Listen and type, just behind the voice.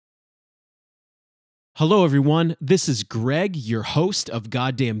Hello, everyone. This is Greg, your host of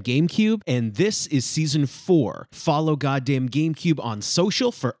Goddamn GameCube, and this is Season 4. Follow Goddamn GameCube on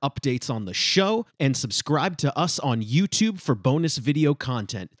social for updates on the show, and subscribe to us on YouTube for bonus video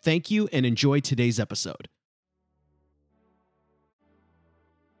content. Thank you, and enjoy today's episode.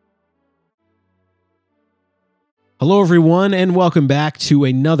 Hello, everyone, and welcome back to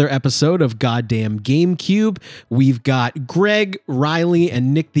another episode of Goddamn GameCube. We've got Greg, Riley,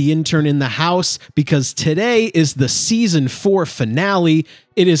 and Nick the intern in the house because today is the Season 4 finale.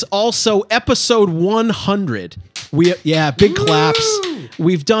 It is also episode 100. Big claps.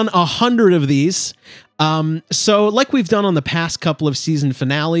 We've done 100 of these. So like we've done on the past couple of season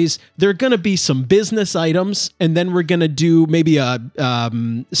finales, there are going to be some business items, and then we're going to do maybe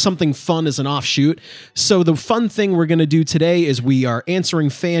something fun as an offshoot. So the fun thing we're going to do today is we are answering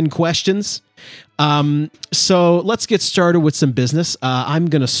fan questions. So let's get started with some business. I'm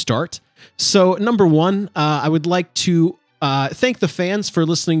going to start. So number one, I would like to thank the fans for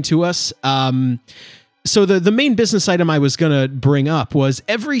listening to us. So the main business item I was going to bring up was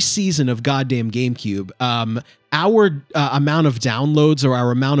every season of Goddamn GameCube, our amount of downloads or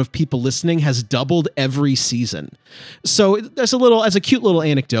our amount of people listening has doubled every season. So there's as a cute little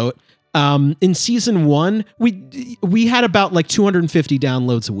anecdote. In season 1, we had about like 250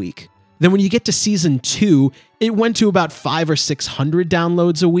 downloads a week. Then when you get to season 2, it went to about 500 or 600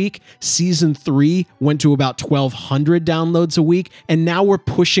 downloads a week. Season 3 went to about 1,200 downloads a week, and now we're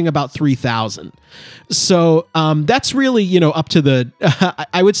pushing about 3,000. So that's really, up to the.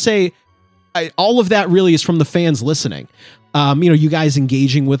 I would say all of that really is from the fans listening. You guys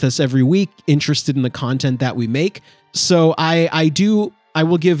engaging with us every week, interested in the content that we make. So I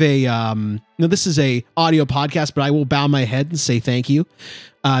will give a. This is a audio podcast, but I will bow my head and say thank you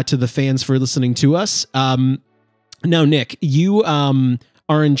to the fans for listening to us. Now, Nick, you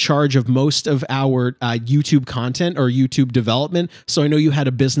are in charge of most of our YouTube content or YouTube development. So I know you had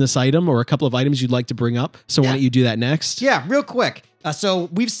a business item or a couple of items you'd like to bring up. So why don't you do that next? Yeah, real quick. So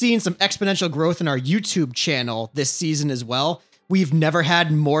we've seen some exponential growth in our YouTube channel this season as well. We've never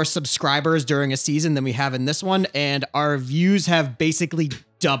had more subscribers during a season than we have in this one, and our views have basically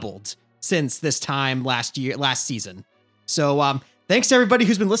doubled since this time last season. So thanks to everybody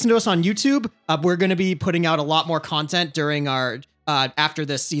who's been listening to us on YouTube. We're going to be putting out a lot more content during our after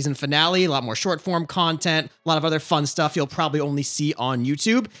this season finale, a lot more short form content, a lot of other fun stuff you'll probably only see on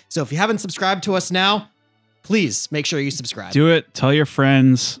YouTube. So if you haven't subscribed to us now, please make sure you subscribe. Do it. Tell your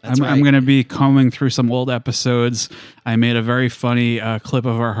friends. I'm going to be combing through some old episodes. I made a very funny clip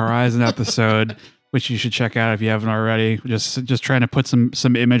of our Horizon episode, which you should check out if you haven't already. Just trying to put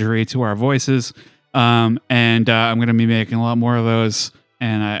some imagery to our voices. And I'm going to be making a lot more of those,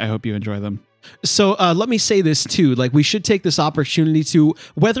 and I hope you enjoy them. So let me say this too, we should take this opportunity to,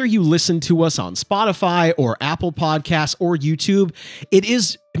 whether you listen to us on Spotify or Apple Podcasts or YouTube, it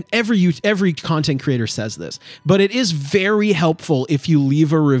is, every content creator says this, but it is very helpful if you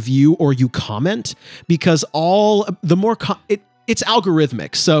leave a review or you comment, because it's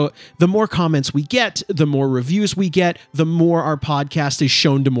algorithmic. So the more comments we get, the more reviews we get, the more our podcast is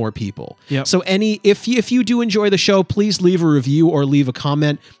shown to more people. Yep. So if you do enjoy the show, please leave a review or leave a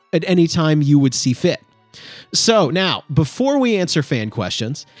comment at any time you would see fit. So now, before we answer fan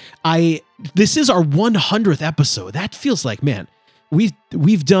questions, this is our 100th episode. That feels like, man,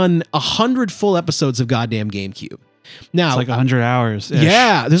 we've done 100 full episodes of Goddamn GameCube. Now, it's like 100 hours.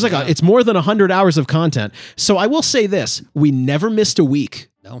 Yeah, there's it's more than 100 hours of content. So I will say this: we never missed a week.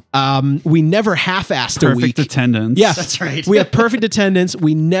 No. We never half-assed a week. Perfect attendance. Yeah, that's right. We have perfect attendance.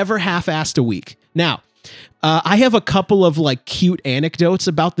 We never half-assed a week. Now, I have a couple of cute anecdotes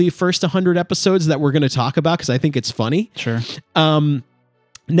about the first 100 episodes that we're going to talk about because I think it's funny. Sure.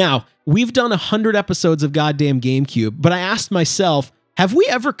 Now, we've done 100 episodes of Goddamn GameCube, but I asked myself, have we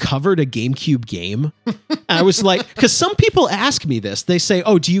ever covered a GameCube game? I was like, because some people ask me this. They say,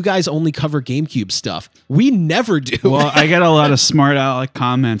 oh, do you guys only cover GameCube stuff? We never do. Well, I get a lot of smart aleck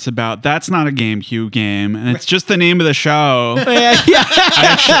comments about that's not a GameCube game, and it's just the name of the show. I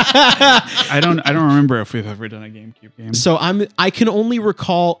don't remember if we've ever done a GameCube game. So I can only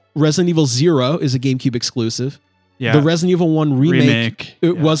recall Resident Evil 0 is a GameCube exclusive. Yeah. The Resident Evil 1 remake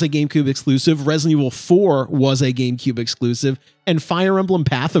was a GameCube exclusive. Resident Evil 4 was a GameCube exclusive. And Fire Emblem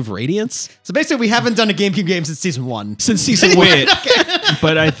Path of Radiance. So basically, we haven't done a GameCube game since season 1. Since season 1.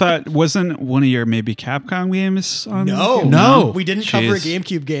 But I thought, wasn't one of your maybe Capcom games on? No. We didn't cover a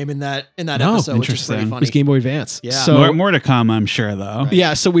GameCube game in that episode, which is pretty funny. It was Game Boy Advance. Yeah. So, more to come, I'm sure, though. Right.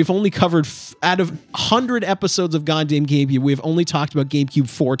 Yeah, so we've only covered, out of 100 episodes of Goddamn GameCube, we've only talked about GameCube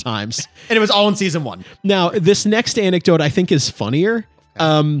 4 times. And it was all in season 1. Now, this next anecdote I think is funnier.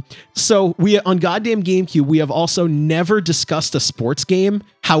 So we on Goddamn GameCube, we have also never discussed a sports game.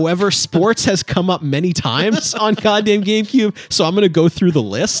 However, sports has come up many times on Goddamn GameCube, so I'm going to go through the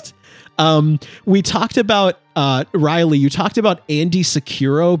list. We talked about Riley. You talked about Andy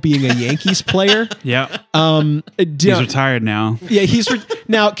Securo being a Yankees player. Yeah. He's retired now. Yeah,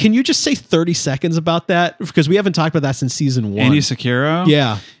 now. Can you just say 30 seconds about that? Because we haven't talked about that since season 1. Andy Securo.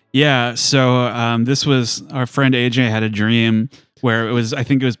 Yeah. Yeah. So this was our friend AJ had a dream where it was. I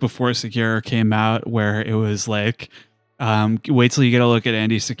think it was before Securo came out, where it was like. Wait till you get a look at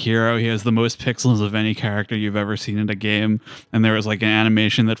Andy Securo. He has the most pixels of any character you've ever seen in a game. And there was like an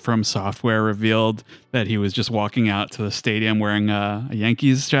animation that From Software revealed that he was just walking out to the stadium wearing a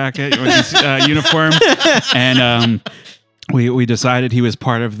Yankees jacket or uniform. And we decided he was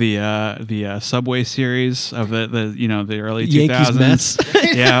part of the Subway series of the early 2000s. Yankees Mets.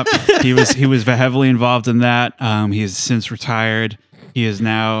 Yeah, he was heavily involved in that. He's since retired. He is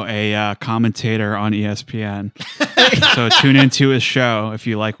now a commentator on ESPN. So tune into his show if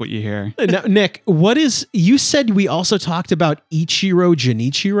you like what you hear. Now, Nick, you said we also talked about Ichiro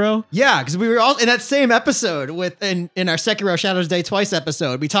Genichiro? Yeah, because we were all in that same episode in our Sekiro Shadows Die Twice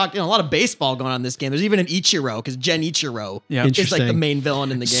episode. We talked a lot of baseball going on in this game. There's even an Ichiro because Genichiro is like the main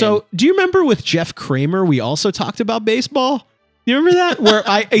villain in the game. So do you remember with Jeff Kramer, we also talked about baseball? You remember that? Where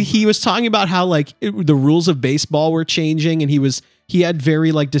he was talking about how like the rules of baseball were changing, and he had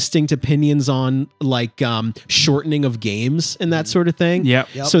very like distinct opinions on like shortening of games and that sort of thing. Yep.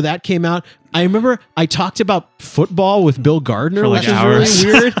 So that came out. I remember I talked about football with Bill Gardner, like which was hours.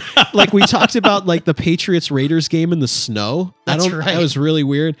 really weird. Like we talked about like the Patriots Raiders game in the snow. That's right. That was really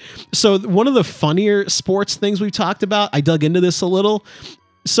weird. So one of the funnier sports things we've talked about, I dug into this a little.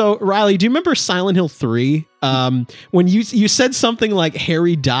 So Riley, do you remember Silent Hill 3? When you said something like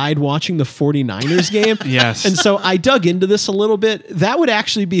Harry died watching the 49ers game? Yes. And so I dug into this a little bit. That would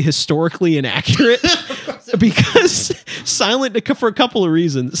actually be historically inaccurate because for a couple of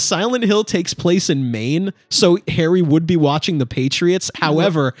reasons. Silent Hill takes place in Maine, so Harry would be watching the Patriots.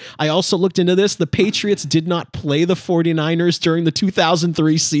 However, I also looked into this. The Patriots did not play the 49ers during the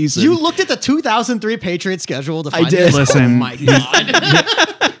 2003 season. You looked at the 2003 Patriots schedule to find I did. this? Listen, oh my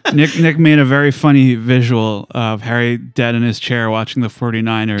God. Nick made a very funny visual of Harry dead in his chair watching the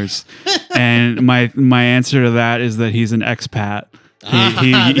 49ers. And my answer to that is that he's an expat.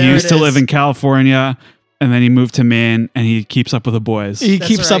 He used to live in California, and then he moved to Maine, and he keeps up with the boys. He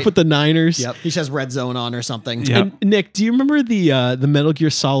keeps up with the Niners. Yep. He has Red Zone on or something. Yep. And Nick, do you remember the Metal Gear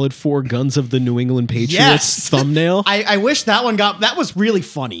Solid 4 Guns of the New England Patriots Yes. thumbnail? I wish that was really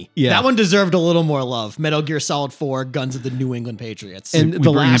funny. Yeah. That one deserved a little more love. Metal Gear Solid 4 Guns of the New England Patriots. And We the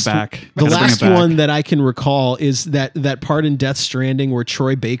bring last it back. the Gotta bring last it back. one that I can recall is that part in Death Stranding where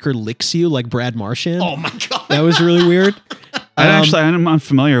Troy Baker licks you like Brad Marchand. oh my God. That was really weird. I'm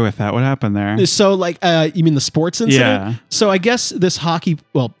unfamiliar with that. What happened there? So like you mean the sports incident? Yeah. So I guess this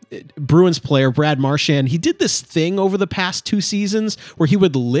Bruins player Brad Marchand, he did this thing over the past 2 seasons where he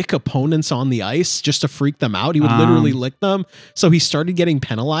would lick opponents on the ice just to freak them out. He would literally lick them. So he started getting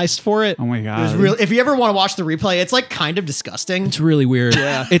penalized for it. Oh my It God. was real. If you ever want to watch the replay, it's like kind of disgusting. It's really weird.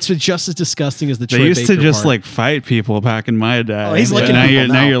 Yeah. It's just as disgusting as the They Troy used Baker to just part. like fight people back in my day. Oh, he's licking now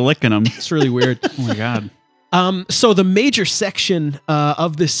people now. you're licking them. It's really weird. Oh my God. So the major section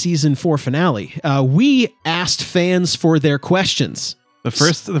of this season 4 finale, we asked fans for their questions. The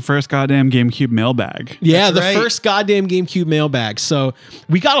first goddamn GameCube mailbag. Yeah, That's the right. first goddamn GameCube mailbag. So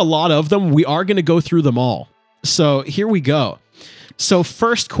we got a lot of them. We are going to go through them all. So here we go. So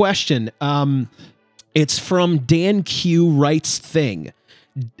first question, it's from Dan Q Writes Thing.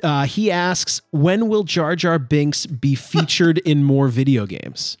 He asks, when will Jar Jar Binks be featured in more video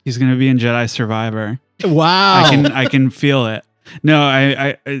games? He's gonna be in Jedi Survivor. Wow. I can feel it. No,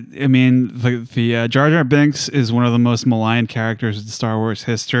 I mean the Jar Jar Binks is one of the most maligned characters in Star Wars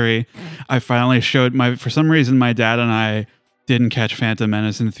history. I finally showed for some reason my dad and I didn't catch Phantom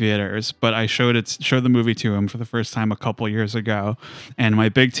Menace in theaters, but I showed the movie to him for the first time a couple years ago, and my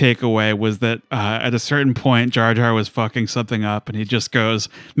big takeaway was that at a certain point Jar Jar was fucking something up, and he just goes,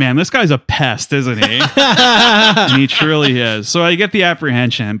 "Man, this guy's a pest, isn't he?" And he truly is. So I get the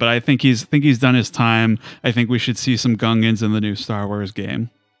apprehension, but I think he's done his time. I think we should see some Gungans in the new Star Wars game.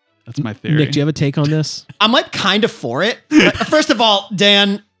 That's my theory. Nick, do you have a take on this? I'm like kind of for it. But first of all,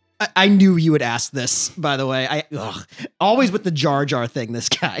 Dan, I knew you would ask this, by the way. Always with the Jar Jar thing, this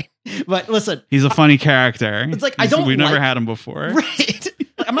guy. But listen. He's a funny character. It's like, We've never had him before. Right.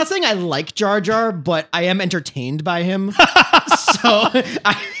 I'm not saying I like Jar Jar, but I am entertained by him. So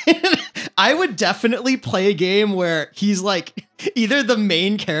I I would definitely play a game where he's like either the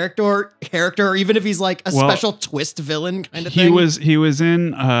main character, or even if he's like a special twist villain kind of thing. He was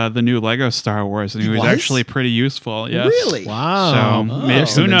in the new Lego Star Wars, and he was actually pretty useful. Yes. Really? Wow.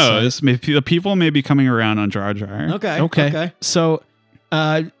 So who knows? Maybe the people may be coming around on Jar Jar. Okay. So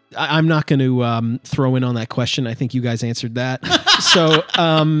I'm not going to throw in on that question. I think you guys answered that. So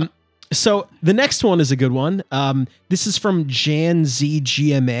the next one is a good one. This is from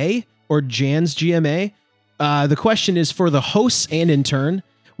JanZGMA or Jan's GMA. The question is for the hosts and intern,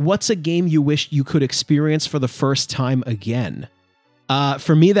 what's a game you wish you could experience for the first time again?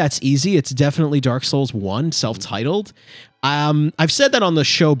 For me, that's easy. It's definitely Dark Souls 1, self-titled. I've said that on the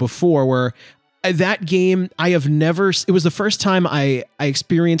show before where that game, it was the first time I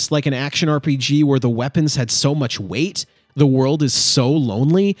experienced like an action RPG where the weapons had so much weight. The world is so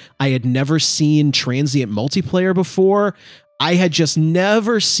lonely. I had never seen transient multiplayer before. I had just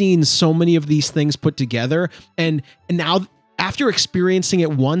never seen so many of these things put together. And now after experiencing it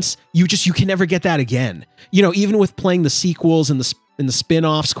once, you can never get that again. You know, even with playing the sequels and the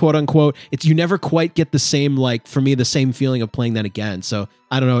spin-offs, quote unquote, you never quite get the same, like for me, the same feeling of playing that again. So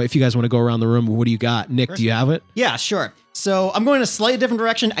I don't know if you guys want to go around the room. What do you got? Nick, do you have it? Yeah, sure. So I'm going in a slightly different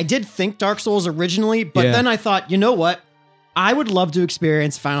direction. I did think Dark Souls originally, but then I thought, you know what? I would love to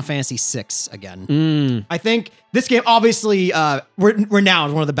experience Final Fantasy VI again. I think this game, obviously,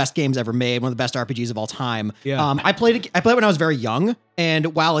 renowned, one of the best games ever made, one of the best RPGs of all time. Yeah. I played it when I was very young,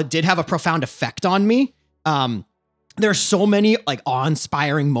 and while it did have a profound effect on me, there are so many like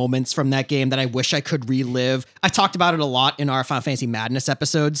awe-inspiring moments from that game that I wish I could relive. I talked about it a lot in our Final Fantasy Madness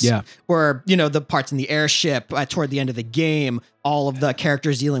episodes. Yeah. Where, the parts in the airship toward the end of the game, all of the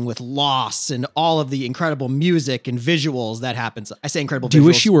characters dealing with loss and all of the incredible music and visuals that happens. I say incredible visuals. Do you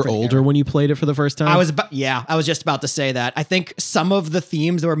wish you were older when you played it for the first time? I was just about to say that. I think some of the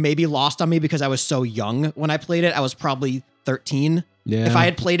themes were maybe lost on me because I was so young when I played it. I was probably 13. Yeah. If I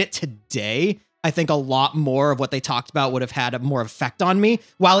had played it today, I think a lot more of what they talked about would have had a more effect on me.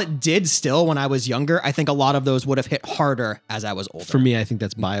 While it did still when I was younger, I think a lot of those would have hit harder as I was older. For me, I think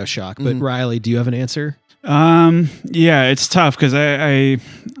that's BioShock. But Riley, do you have an answer? Yeah, it's tough because I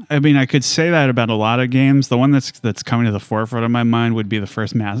mean, I could say that about a lot of games. The one that's coming to the forefront of my mind would be the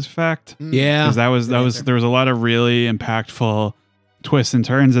first Mass Effect. Yeah, because there was a lot of really impactful twists and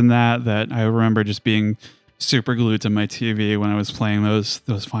turns in that I remember just being super glued to my TV when I was playing those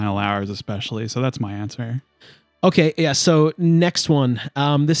final hours, especially. So that's my answer. Okay, yeah. So next one.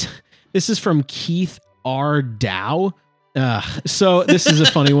 This is from Keith R. Dow. So this is a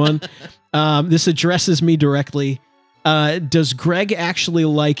funny one. This addresses me directly. Does Greg actually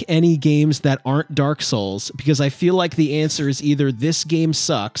like any games that aren't Dark Souls? Because I feel like the answer is either this game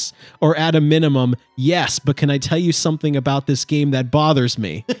sucks or at a minimum, yes, but can I tell you something about this game that bothers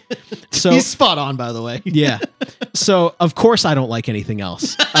me? So he's spot on, by the way. Yeah. So of course I don't like anything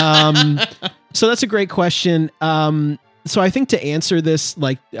else. So that's a great question. So I think to answer this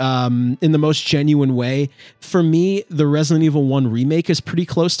in the most genuine way, for me, the Resident Evil 1 remake is pretty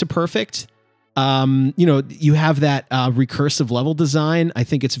close to perfect. You have that recursive level design. I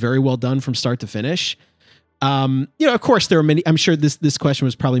think it's very well done from start to finish. Of course there are many. I'm sure this question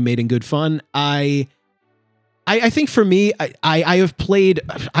was probably made in good fun. I think for me, I have played.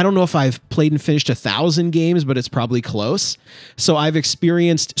 I don't know if I've played and finished 1,000 games, but it's probably close. So I've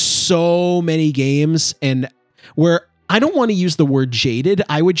experienced so many games, and where I don't want to use the word jaded.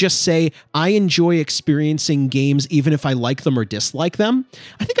 I would just say I enjoy experiencing games even if I like them or dislike them.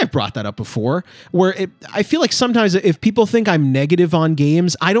 I think I've brought that up before, where I feel like sometimes if people think I'm negative on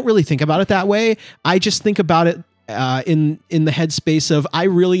games, I don't really think about it that way. I just think about it in the headspace of I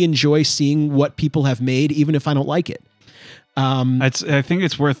really enjoy seeing what people have made, even if I don't like it. I think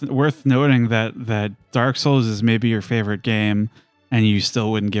it's worth noting that Dark Souls is maybe your favorite game, and you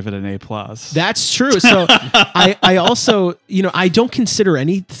still wouldn't give it an A+. That's true. So I also, I don't consider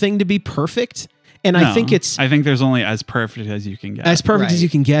anything to be perfect. And I think there's only as perfect as you can get. As perfect as you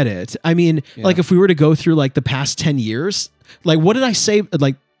can get it. I mean, like if we were to go through like the past 10 years, like what did I say?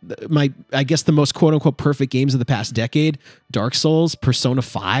 Like I guess the most quote unquote perfect games of the past decade: Dark Souls, Persona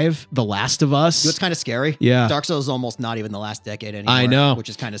 5, The Last of Us. It's kind of scary. Yeah. Dark Souls is almost not even the last decade anymore. I know. Which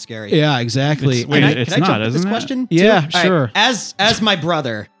is kind of scary. Yeah, exactly. Can I jump into this question? Yeah, too? sure. Right. As my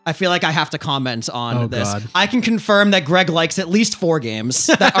brother, I feel like I have to comment on this. God. I can confirm that Greg likes at least 4 games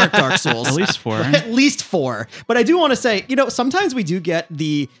that aren't Dark Souls. At least 4. At least 4. But I do want to say, sometimes we do get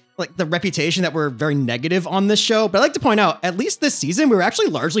the like the reputation that we're very negative on this show, but I like to point out, at least this season, we were actually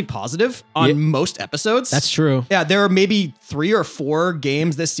largely positive on most episodes. That's true. Yeah, there are maybe 3 or 4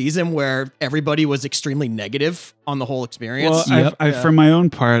 games this season where everybody was extremely negative on the whole experience. Well, for my own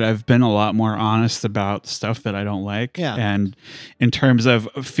part, I've been a lot more honest about stuff that I don't like. Yeah. And in terms of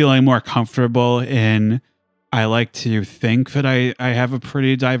feeling more comfortable in, I like to think that I have a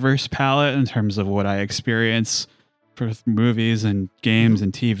pretty diverse palette in terms of what I experience for movies and games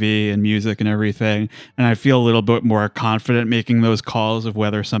and TV and music and everything. And I feel a little bit more confident making those calls of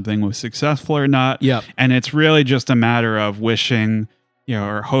whether something was successful or not. Yep. And it's really just a matter of wishing,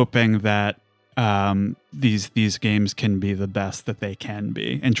 or hoping that these games can be the best that they can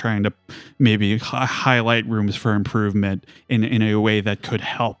be, and trying to maybe highlight rooms for improvement in a way that could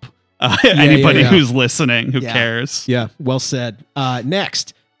help anybody who's listening who cares. Yeah, well said.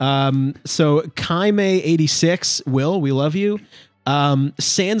 Next, so Kaime86, Will, we love you.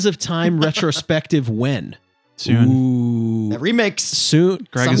 Sands of Time retrospective when? Soon. Ooh. The remakes Soon.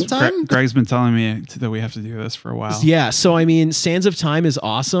 sometime? Greg's been telling me that we have to do this for a while. Yeah, so I mean, Sands of Time is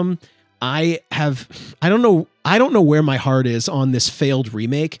awesome. I don't know where my heart is on this failed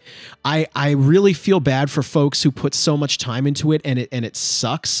remake. I really feel bad for folks who put so much time into it and it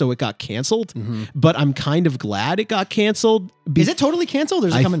sucks, so it got canceled. But I'm kind of glad it got canceled. Is it totally canceled or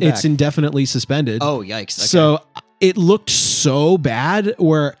is it coming back? It's indefinitely suspended. Oh, yikes. Okay. So it looked so bad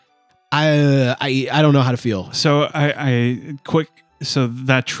where I don't know how to feel. So so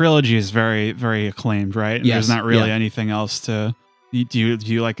that trilogy is very, very acclaimed, right? And Yes. There's not really Yeah. anything else to. Do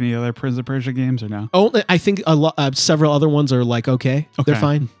you like any other Prince of Persia games or no? Oh, I think several other ones are like okay. They're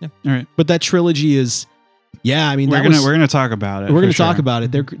fine. All right. But that trilogy is, yeah. I mean, We're gonna talk about it. We're going to for talk sure. about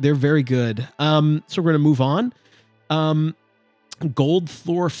it. They're very good. So we're going to move on. Gold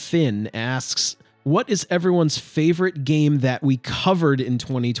Thor Finn asks, "What is everyone's favorite game that we covered in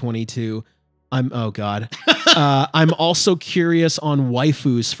 2022?" I'm also curious on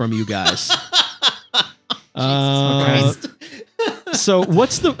waifus from you guys. Christ. So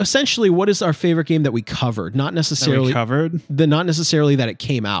what is our favorite game that we covered? Not necessarily not necessarily that it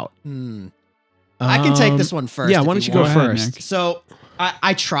came out. I can take this one first. Yeah, if why don't you go ahead, first? Nick. So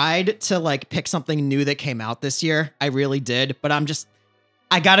I tried to like pick something new that came out this year. I really did, but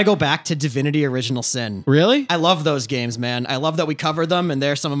I got to go back to Divinity Original Sin. Really? I love those games, man. I love that we covered them and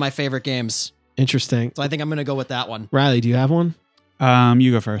they're some of my favorite games. Interesting. So I think I'm going to go with that one. Riley, do you have one?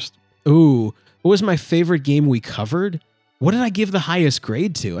 You go first. Ooh, what was my favorite game we covered? What did I give the highest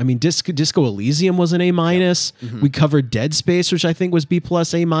grade to? I mean, Disco Elysium was an A-. We covered Dead Space, which I think was B+,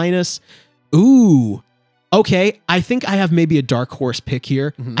 A-. Ooh. Okay, I think I have maybe a dark horse pick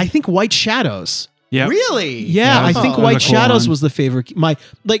here. I think White Shadows. Yeah. Really? Yeah, I think that was White a cool Shadows one. was the favorite.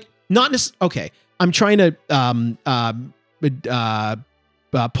 Okay, I'm trying to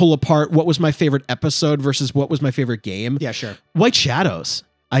pull apart what was my favorite episode versus what was my favorite game. Yeah, sure. White Shadows,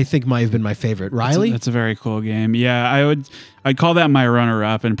 I think, might have been my favorite. Riley? That's a very cool game. Yeah, I'd call that my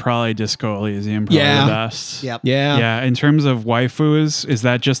runner-up, and probably Disco Elysium probably the best. Yep. Yeah. Yeah. In terms of waifus, is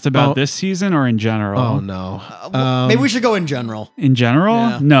that just about this season or in general? Oh, no. Maybe we should go in general. In general?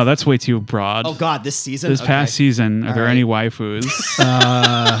 Yeah. No, that's way too broad. Oh God, this season? This past season, are there any waifus?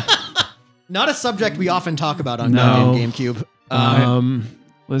 Not a subject we often talk about on No. Goddamn GameCube.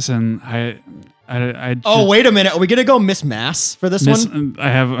 Listen, Oh, wait a minute. Are we going to go Miss Mass for this one? I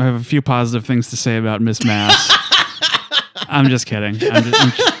have a few positive things to say about Miss Mass. I'm just kidding.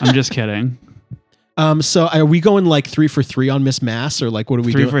 I'm just kidding. So are we going like 3 for 3 on Miss Mass, or like what do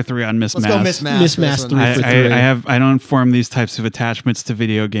we do? 3 for 3 on Miss Let's Mass. go Miss Mass. Miss for Mass this 3 one. for 3. I don't form these types of attachments to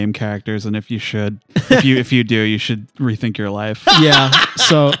video game characters, and if you do, you should rethink your life. Yeah.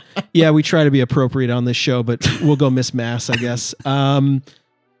 So yeah, we try to be appropriate on this show, but we'll go Miss Mass, I guess.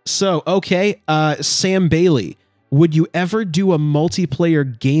 So okay, Sam Bailey, would you ever do a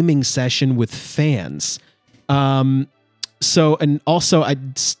multiplayer gaming session with fans? So, and also,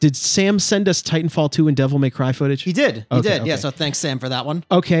 did Sam send us Titanfall 2 and Devil May Cry footage? He did. He Okay, did. Yeah. okay. So thanks, Sam, for that one.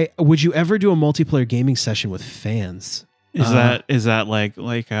 Okay, would you ever do a multiplayer gaming session with fans? Is that like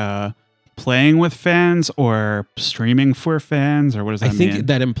playing with fans or streaming for fans, or what does I that mean? think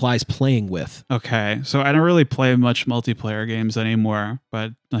that implies playing with. Okay, so I don't really play much multiplayer games anymore,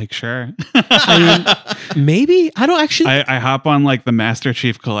 but like, sure. Maybe I don't actually. I hop on like the Master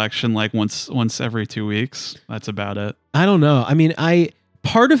Chief Collection like once every 2 weeks. That's about it. I don't know. I mean,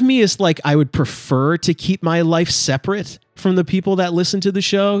 part of me is like I would prefer to keep my life separate from the people that listen to the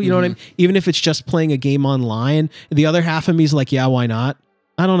show. You know what I mean? Even if it's just playing a game online. The other half of me is like, yeah, why not?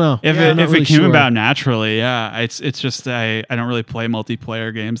 I don't know. If I'm not it really came sure. about naturally, yeah. It's just I don't really play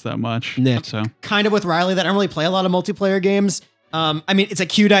multiplayer games that much. Nick. So Kind of with Riley that I don't really play a lot of multiplayer games. I mean, it's a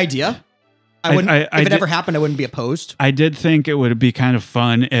cute idea. If it ever happened, I wouldn't be opposed. I did think it would be kind of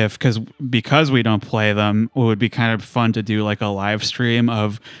fun because we don't play them, it would be kind of fun to do like a live stream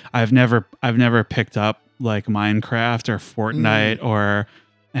of I've never picked up like Minecraft or Fortnite or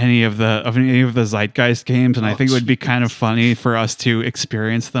any of the Zeitgeist games, and I think it would be kind of funny for us to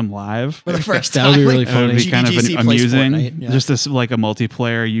experience them live For the first That time. would be really It would funny. be kind of GDGC plays amusing, Fortnite, yeah. just as like a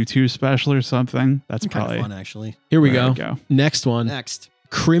multiplayer YouTube special or something. That's Kind probably of fun, actually. Here we There go. Next one. Next.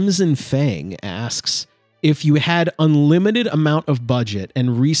 Crimson Fang asks, if you had unlimited amount of budget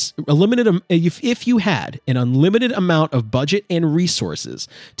and if you had an unlimited amount of budget and resources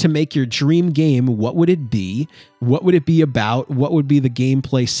to make your dream game, what would it be? What would it be about? What would be the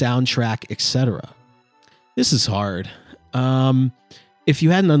gameplay, soundtrack, etc.? This is hard. If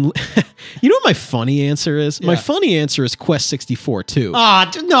you had you know what my funny answer is? My funny answer is Quest 64 too.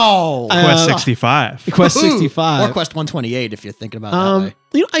 No. Quest 65. Quest 65. Or Quest 128 if you're thinking about it that way.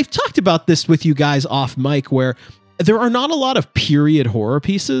 You know, I've talked about this with you guys off mic where there are not a lot of period horror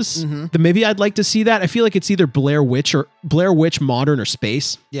pieces. That maybe I'd like to see that. I feel like it's either Blair Witch Modern or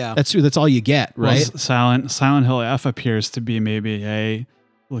Space. Yeah. That's all you get, right? Well, Silent Hill F appears to be maybe a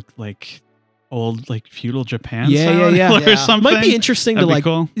like old like feudal Japan Silent Hill or something. Might be interesting That'd to be like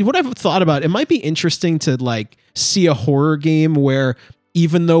cool. what I've thought about. It might be interesting to like see a horror game where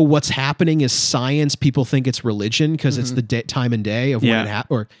even though what's happening is science, people think it's religion because it's the time and day of when it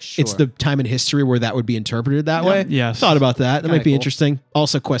happened, or it's the time in history where that would be interpreted that way. Yes. Thought about that. That might be cool. interesting.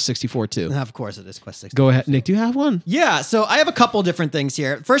 Also, Quest 64 too. Of course it is Quest 64. Go ahead, Nick. Do you have one? Yeah, so I have a couple different things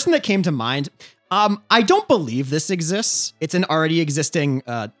here. First thing that came to mind, I don't believe this exists. It's an already existing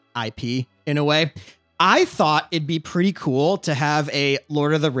IP in a way. I thought it'd be pretty cool to have a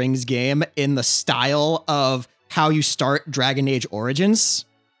Lord of the Rings game in the style of how you start Dragon Age Origins.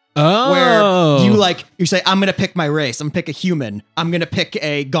 Oh, Where you say, I'm going to pick my race. I'm going to pick a human. I'm going to pick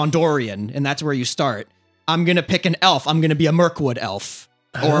a Gondorian, and that's where you start. I'm going to pick an elf. I'm going to be a Mirkwood elf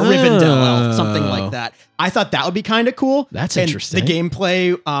or a Rivendell elf, something like that. I thought that would be kind of cool. That's And interesting. The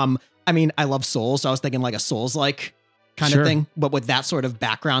gameplay, I mean, I love Souls, so I was thinking like a Souls-like kind of thing, but with that sort of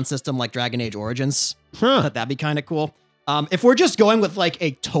background system like Dragon Age Origins. Huh. That'd be kind of cool. If we're just going with like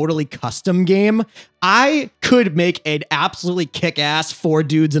a totally custom game, I could make an absolutely kick-ass 4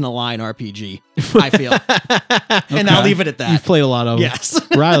 dudes in a line RPG, I feel. And I'll leave it at that. You've played a lot of them. Yes.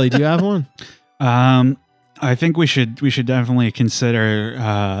 Riley, do you have one? I think we should definitely consider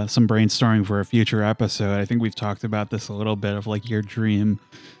some brainstorming for a future episode. I think we've talked about this a little bit of like your dream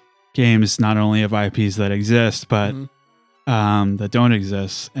games, not only of IPs that exist, but that don't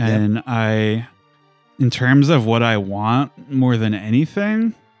exist. And in terms of what I want more than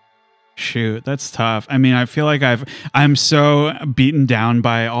anything, shoot, that's tough. I mean, I feel like I'm so beaten down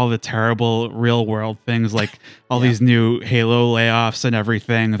by all the terrible real world things, like all these new Halo layoffs and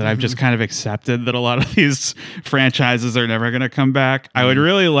everything, that I've just kind of accepted that a lot of these franchises are never going to come back. I would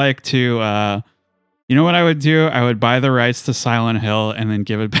really like to, you know what I would do? I would buy the rights to Silent Hill and then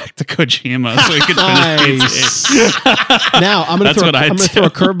give it back to Kojima so he could finish GTA. Now I'm gonna That's throw a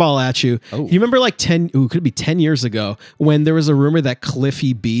curveball at you. You remember like 10 could be 10 years ago when there was a rumor that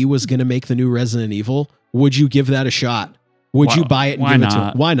Cliffy B was gonna make the new Resident Evil? Would you give that a shot? Would you buy it and why give it to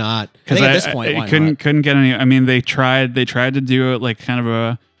not? him? Why not? I think at this point, why not? couldn't get any. I mean, they tried to do it like kind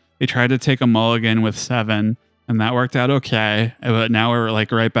of they tried to take a mulligan with 7. And that worked out okay, but now we're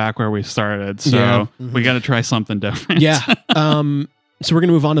like right back where we started. So we got to try something different. Yeah. So we're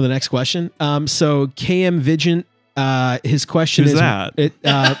gonna move on to the next question. So KM Vigent, his question Who's is that?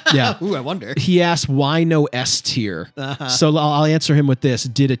 Yeah. Ooh, I wonder. He asked why no S tier. So I'll answer him with this: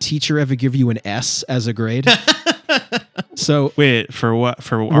 did a teacher ever give you an S as a grade? So wait, for what?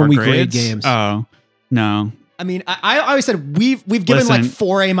 For when our we grades? grade games. Oh no. I mean, I always said we've given like Listen.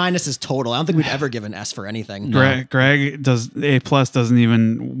 4 A- total. I don't think we'd ever give an S for anything. Greg does A+ doesn't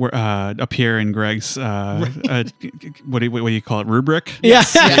even appear in Greg's what do you call it, rubric? Yeah.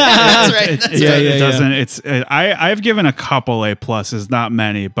 That's right. It doesn't. It's I've given a couple A+, not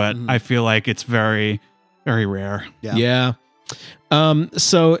many, but I feel like it's very, very rare. Yeah.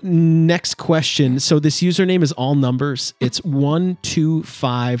 So next question. So this username is all numbers. It's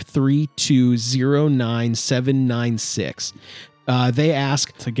 12532099796. They ask,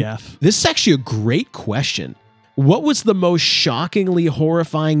 It's a gaffe. this is actually a great question. What was the most shockingly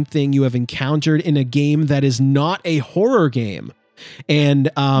horrifying thing you have encountered in a game that is not a horror game? And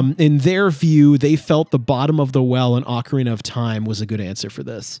in their view, they felt the bottom of the well in Ocarina of Time was a good answer for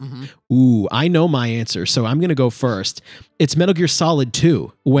this. Ooh, I know my answer, so I'm going to go first. It's Metal Gear Solid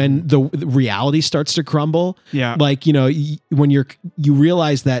 2. When the reality starts to crumble, like, you know, when you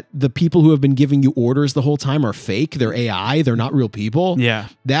realize that the people who have been giving you orders the whole time are fake, they're AI, they're not real people. Yeah.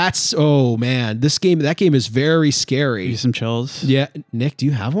 That's, oh man, that game is very scary. Give you some chills. Yeah. Nick, do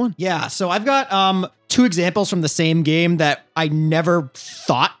you have one? Yeah, so I've got two examples from the same game that I never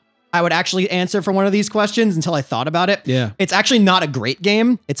thought I would actually answer for one of these questions until I thought about it. Yeah. It's actually not a great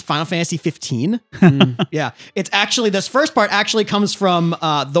game. It's Final Fantasy 15. Yeah. It's actually, this first part actually comes from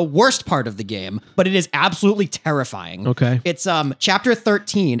the worst part of the game, but it is absolutely terrifying. Okay. It's chapter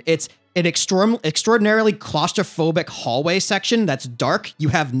 13. It's an extraordinarily claustrophobic hallway section that's dark. You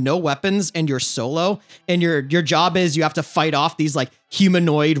have no weapons and you're solo. And your job is you have to fight off these like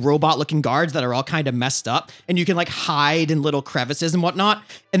humanoid robot looking guards that are all kind of messed up. And you can like hide in little crevices and whatnot.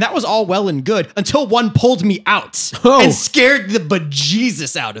 And that was all well and good until one pulled me out and scared the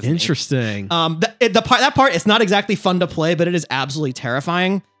bejesus out of me. Interesting. That part, it's not exactly fun to play, but it is absolutely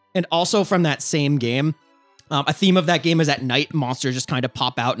terrifying. And also from that same game, a theme of that game is at night, monsters just kind of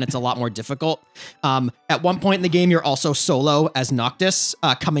pop out and it's a lot more difficult. At one point in the game, you're also solo as Noctis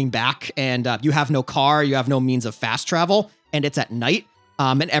coming back and you have no car, you have no means of fast travel, and it's at night.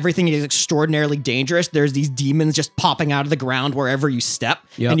 And everything is extraordinarily dangerous. There's these demons just popping out of the ground wherever you step.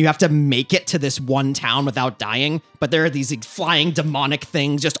 And you have to make it to this one town without dying. But there are these flying demonic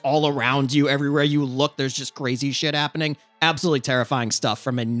things just all around you. Everywhere you look, there's just crazy shit happening. Absolutely terrifying stuff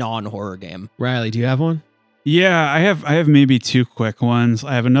from a non-horror game. Riley, do you have one? Yeah, I have maybe two quick ones.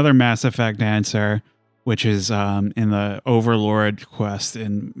 I have another Mass Effect answer, which is in the Overlord quest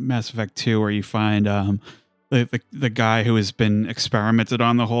in Mass Effect 2, where you find the guy who has been experimented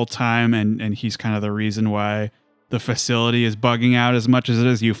on the whole time, and he's kind of the reason why the facility is bugging out as much as it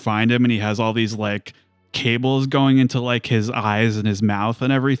is. You find him, and he has all these like cables going into like his eyes and his mouth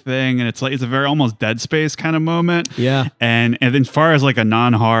and everything, and it's a very almost Dead Space kind of moment. Yeah, and as far as like a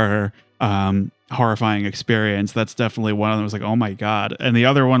non-horror horrifying experience, that's definitely one of them. Was like, oh my god. And the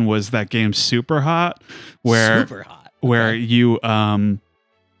other one was that game Super Hot, where you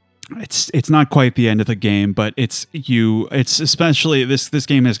it's not quite the end of the game, but it's especially this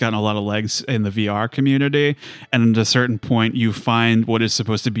game has gotten a lot of legs in the VR community, and at a certain point you find what is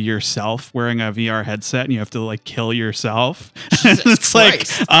supposed to be yourself wearing a VR headset, and you have to like kill yourself. It's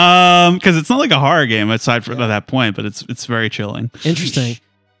Christ. like because it's not like a horror game aside from that point, but it's very chilling. Interesting.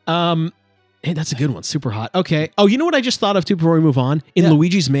 Hey, that's a good one. Super Hot. Okay. Oh, you know what I just thought of too before we move on? In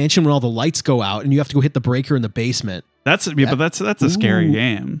Luigi's Mansion, when all the lights go out and you have to go hit the breaker in the basement. That's a scary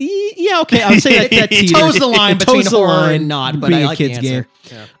game. Yeah, okay. I would say that it toes the line between horror and not, but I like the answer.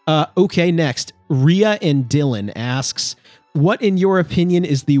 Game. Yeah. Okay, next. Ria and Dylan asks, what in your opinion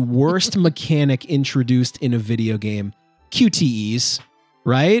is the worst mechanic introduced in a video game? QTEs,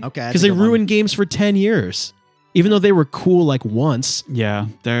 right? Okay. Because they ruined games for 10 years. Even though they were cool like once. Yeah,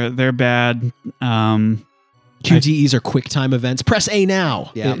 they're bad. QTEs are quick time events. Press A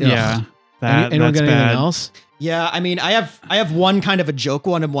now. Yeah. Yeah. Anyone got anything else? Yeah, I mean, I have one kind of a joke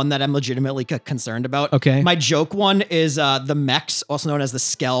one and one that I'm legitimately concerned about. Okay. My joke one is the mechs, also known as the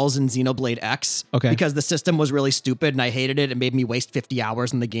Skells in Xenoblade X. Okay. Because the system was really stupid and I hated it. It made me waste 50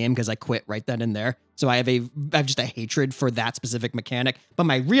 hours in the game because I quit right then and there. So I have just a hatred for that specific mechanic. But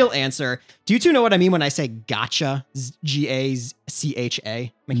my real answer, do you two know what I mean when I say gacha?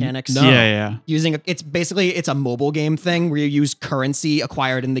 GACHA mechanics? No. Yeah. It's a mobile game thing where you use currency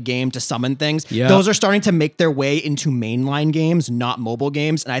acquired in the game to summon things. Yeah. Those are starting to make their way into mainline games, not mobile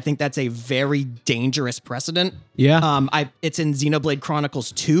games. And I think that's a very dangerous precedent. Yeah. It's in Xenoblade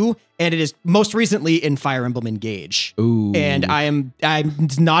Chronicles 2, and it is most recently in Fire Emblem Engage. Ooh. And I'm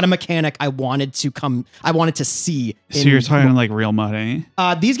not a mechanic I wanted to see. So you're talking like real money?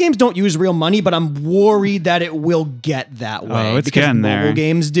 These games don't use real money, but I'm worried that it will get that way. Oh, it's because getting mobile there.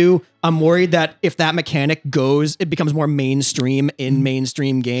 games do. I'm worried that if that mechanic it becomes more mainstream in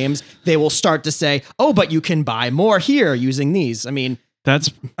mainstream games, they will start to say, oh, but you can buy more here using these. I mean,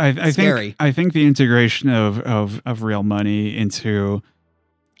 that's I think the integration of real money into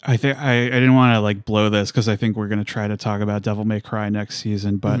I didn't want to like blow this because I think we're going to try to talk about Devil May Cry next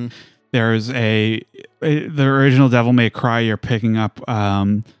season, but there's the original Devil May Cry, you're picking up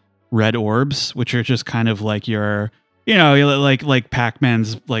red orbs, which are just kind of like your, like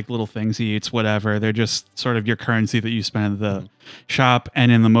Pac-Man's like little things he eats, whatever. They're just sort of your currency that you spend at the shop.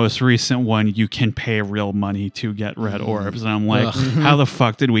 And in the most recent one, you can pay real money to get red orbs. And I'm like, how the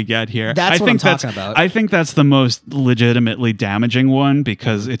fuck did we get here? That's what I'm talking about. I think that's the most legitimately damaging one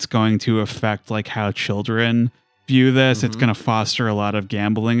because it's going to affect like how children view this. It's going to foster a lot of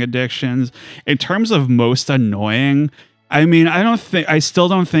gambling addictions. In terms of most annoying, I mean, I still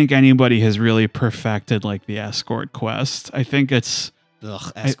don't think anybody has really perfected like the escort quest. I think it's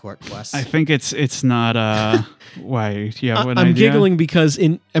escort quest. I think it's not why? Do you have an I'm idea? giggling because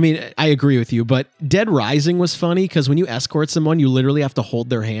I agree with you, but Dead Rising was funny because when you escort someone, you literally have to hold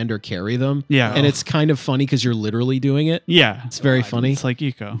their hand or carry them. Yeah. And it's kind of funny because you're literally doing it. Yeah. It's very funny. It's like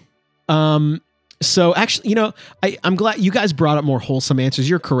Eco. So actually, I'm glad you guys brought up more wholesome answers.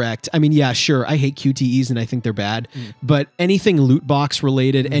 You're correct. I mean, yeah, sure. I hate QTEs and I think they're bad, but anything loot box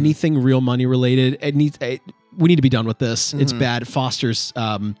related, anything real money related, we need to be done with this. It's bad. It fosters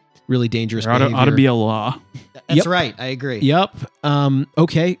really dangerous behavior. Ought to be a law. That's right. I agree. Yep.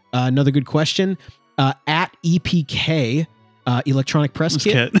 Okay. Another good question. At EPK, Electronic Press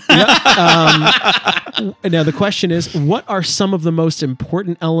Kit. Now the question is, what are some of the most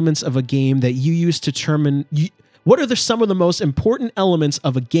important elements of a game that you use to determine? What are some of the most important elements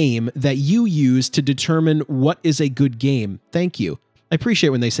of a game that you use to determine what is a good game? Thank you. I appreciate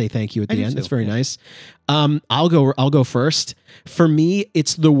when they say thank you at the end. That's very nice. I'll go first. For me,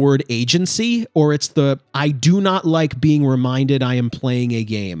 it's the word agency, or it's I do not like being reminded I am playing a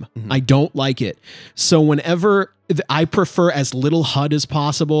game. I don't like it. So whenever I prefer as little HUD as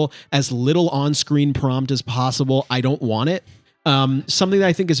possible, as little on-screen prompt as possible. I don't want it. Something that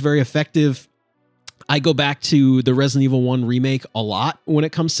I think is very effective. I go back to the Resident Evil 1 remake a lot when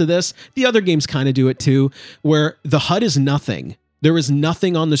it comes to this. The other games kind of do it too, where the HUD is nothing. There is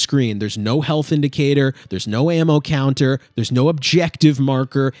nothing on the screen. There's no health indicator. There's no ammo counter. There's no objective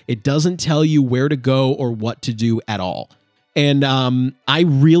marker. It doesn't tell you where to go or what to do at all. And I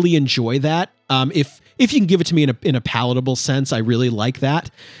really enjoy that. If you can give it to me in a palatable sense, I really like that.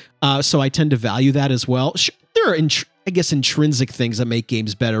 So I tend to value that as well. There are, I guess, intrinsic things that make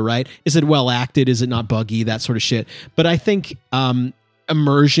games better, right? Is it well acted? Is it not buggy? That sort of shit. But I think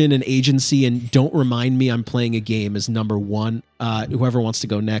immersion and agency and don't remind me I'm playing a game is number one. Whoever wants to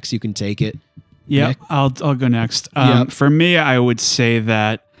go next, you can take it. Yeah, I'll go next. For me, I would say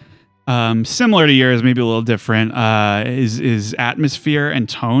that similar to yours, maybe a little different, is atmosphere and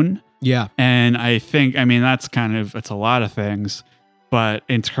tone. Yeah. And I think, that's it's a lot of things, but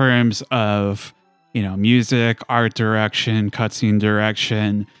in terms of, music, art direction, cutscene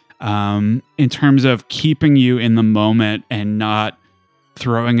direction, in terms of keeping you in the moment and not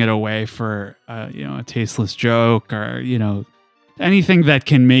throwing it away for, a tasteless joke or, anything that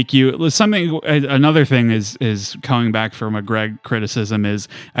can make you another thing is coming back from a Greg criticism is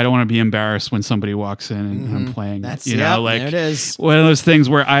I don't want to be embarrassed when somebody walks in and I'm playing. That's there it is. One of those things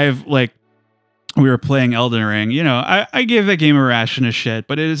where we were playing Elden Ring, I gave that game a ration of shit,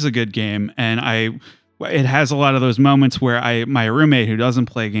 but it is a good game. And it has a lot of those moments where my roommate who doesn't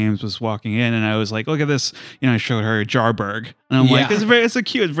play games was walking in and I was like, look at this, I showed her Jarberg and I'm like, it's a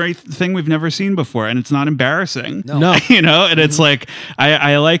cute, very thing we've never seen before. And it's not embarrassing. No. And it's like,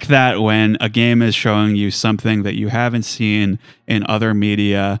 I like that when a game is showing you something that you haven't seen in other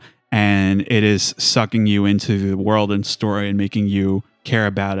media and it is sucking you into the world and story and making you care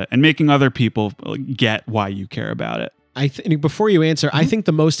about it and making other people get why you care about it. I think before you answer, I think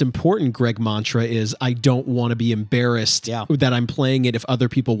the most important Greg mantra is I don't want to be embarrassed that I'm playing it if other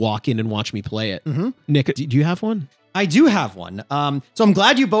people walk in and watch me play it. Nick, do you have one? I do have one. So I'm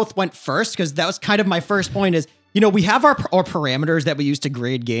glad you both went first because that was kind of my first point is, we have our parameters that we use to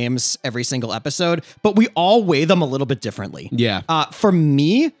grade games every single episode, but we all weigh them a little bit differently. Yeah. For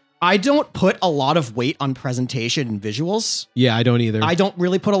me, I don't put a lot of weight on presentation and visuals. Yeah, I don't either. I don't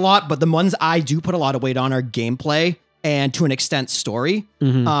really put a lot, but the ones I do put a lot of weight on are gameplay and to an extent story.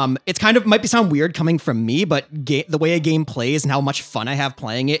 It's might sound weird coming from me, but the way a game plays and how much fun I have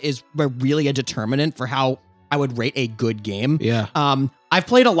playing it is really a determinant for how I would rate a good game. Yeah. I've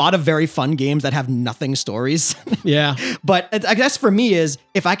played a lot of very fun games that have nothing stories. Yeah. But I guess for me is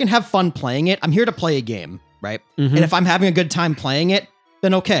if I can have fun playing it, I'm here to play a game, right? And if I'm having a good time playing it,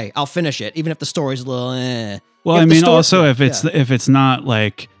 then okay, I'll finish it, even if the story's a little Well, if it's not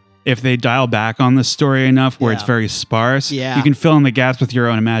like if they dial back on the story enough where it's very sparse, you can fill in the gaps with your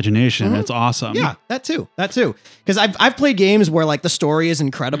own imagination. It's awesome. Yeah, that too. Because I've played games where the story is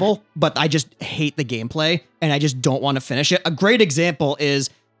incredible, but I just hate the gameplay and I just don't want to finish it. A great example is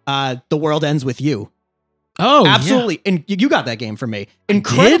The World Ends With You. Oh, absolutely. Yeah. And you got that game from me.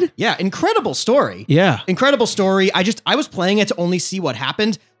 Yeah, incredible story. Yeah. Incredible story. I was playing it to only see what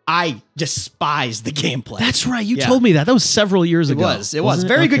happened. I despise the gameplay. That's right. You told me that. That was several years ago. It was.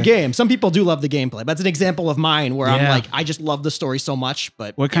 Very good game. Some people do love the gameplay. But that's an example of mine where I'm like, I just love the story so much.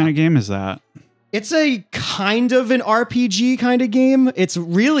 But what kind of game is that? It's a kind of an RPG kind of game. It's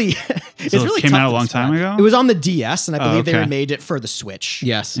really, It's So it really came tough out a to long time describe. ago? It was on the DS, and I believe they okay. remade it for the Switch.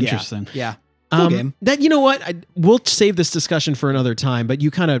 Yes. Interesting. Yeah. Cool game. That, you know what? We'll save this discussion for another time, but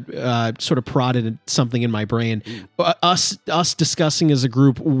you kind of sort of prodded at something in my brain. Us discussing as a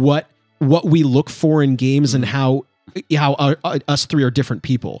group what we look for in games and how us three are different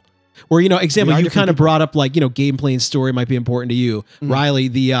people. Or, example, you kind of brought up like, gameplay and story might be important to you. Riley,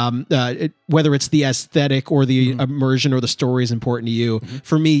 the whether it's the aesthetic or the immersion or the story is important to you.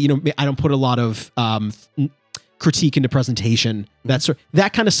 For me, I don't put a lot of critique into presentation.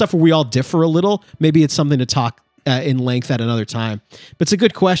 That kind of stuff where we all differ a little. Maybe it's something to talk in length at another time. But it's a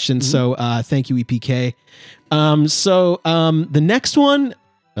good question. So thank you, EPK. The next one,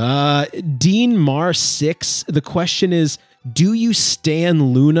 Dean Mar 6. The question is, do you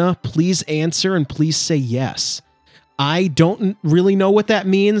stan Luna? Please answer and please say yes. I don't really know what that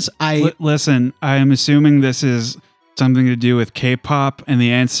means. Listen, I'm assuming this is something to do with K-pop, and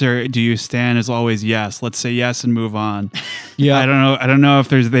the answer, do you stan, is always yes. Let's say yes and move on. Yeah. I don't know if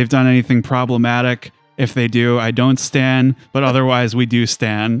they've done anything problematic. If they do, I don't stan, but otherwise we do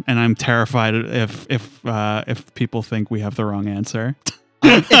stan, and I'm terrified if people think we have the wrong answer.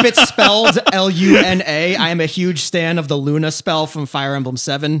 If it's spelled Luna, I am a huge stan of the Luna spell from Fire Emblem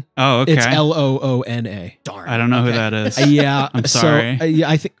 7. Oh, okay. It's Loona. Darn. I don't know who that is. Yeah. I'm sorry. So,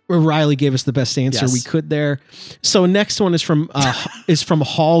 I think Riley gave us the best answer we could there. So next one is from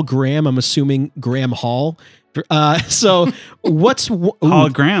Hall Graham. I'm assuming Graham Hall. So what's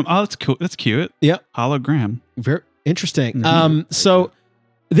hologram? Oh, that's cool. That's cute. Yeah. Hologram. Very interesting. So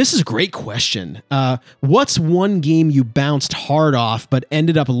this is a great question. What's one game you bounced hard off but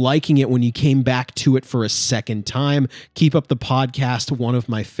ended up liking it when you came back to it for a second time? Keep up the podcast. One of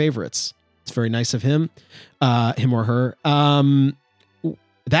my favorites. It's very nice of him or her.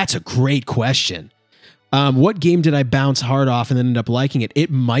 That's a great question. What game did I bounce hard off and then end up liking it? It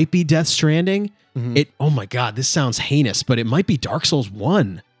might be Death Stranding. Oh my God, this sounds heinous, but it might be Dark Souls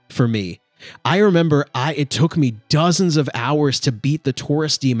 1 for me. I remember it took me dozens of hours to beat the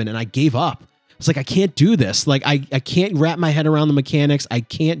Taurus demon and I gave up. It's like, I can't do this. Like, I can't wrap my head around the mechanics. I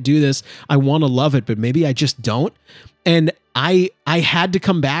can't do this. I want to love it, but maybe I just don't. And I had to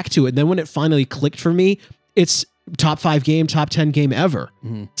come back to it. And then when it finally clicked for me, it's top 5 game, top 10 game ever.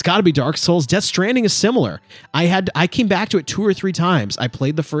 It's got to be Dark Souls. Death Stranding is similar. I came back to it 2 or 3 times. I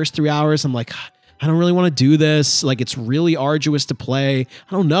played the first 3 hours. I'm like, I don't really want to do this. Like, it's really arduous to play.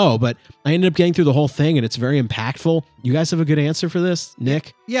 I don't know, but I ended up getting through the whole thing and it's very impactful. You guys have a good answer for this,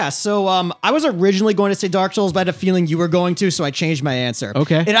 Nick? Yeah, so I was originally going to say Dark Souls, but I had a feeling you were going to, so I changed my answer.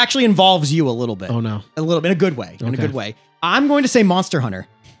 Okay. It actually involves you a little bit. Oh, no. A little bit, in a good way. In a good way. I'm going to say Monster Hunter.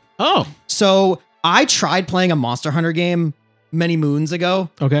 Oh. So I tried playing a Monster Hunter game many moons ago.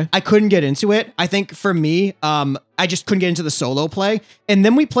 Okay. I couldn't get into it. I think for me, I just couldn't get into the solo play. And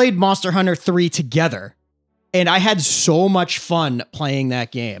then we played Monster Hunter 3 together. And I had so much fun playing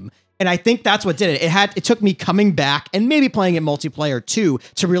that game. And I think that's what did it. It took me coming back and maybe playing it multiplayer too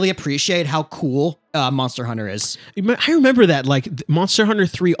to really appreciate how cool Monster Hunter is. I remember that, like Monster Hunter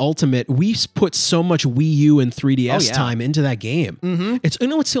 3 Ultimate, we put so much Wii U and 3DS time into that game. It's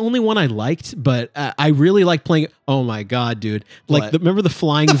the only one I liked, but I really like playing it. Oh my God, dude. Like, remember the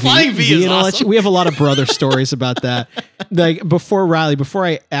Flying V? Flying V is awesome. We have a lot of brother stories about that. Like, before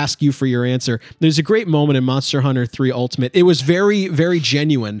I ask you for your answer, there's a great moment in Monster Hunter 3 Ultimate. It was very, very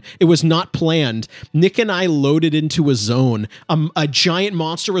genuine. It was not planned. Nick and I loaded into a zone. A giant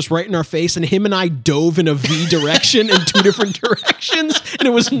monster was right in our face, and him and I dove in a V direction in 2 different directions, and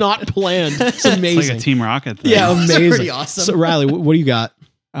it was not planned. It's amazing. It's like a Team Rocket thing. Yeah, amazing. Pretty awesome. So, Riley, what do you got?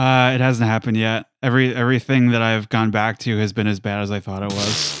 It hasn't happened yet. Everything that I've gone back to has been as bad as I thought it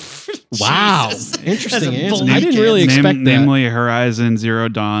was. Wow. Jesus. Interesting That's a answer. bleak I didn't really expect that. Namely Horizon Zero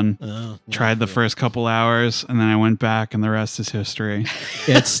Dawn. Oh, Tried the first couple hours, and then I went back, and the rest is history.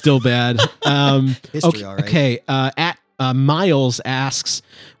 It's still bad. History, all right. Okay. At Miles asks,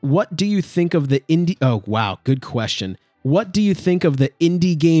 what do you think of the indie? Oh, wow. Good question. What do you think of the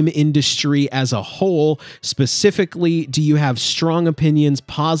indie game industry as a whole? Specifically, do you have strong opinions,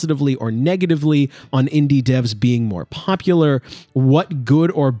 positively or negatively, on indie devs being more popular? What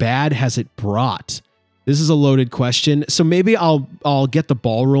good or bad has it brought? This is a loaded question, so maybe I'll get the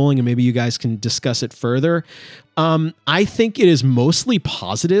ball rolling and maybe you guys can discuss it further. I think it is mostly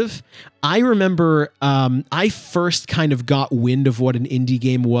positive. I remember I first kind of got wind of what an indie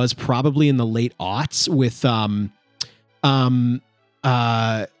game was probably in the late aughts with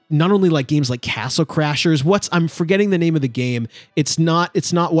not only like games like Castle Crashers. I'm forgetting the name of the game. It's not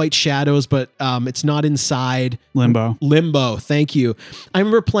White Shadows, but it's not Inside. Limbo. Thank you. I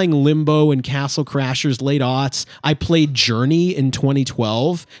remember playing Limbo and Castle Crashers late aughts. I played Journey in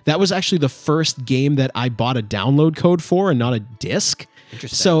 2012. That was actually the first game that I bought a download code for and not a disc.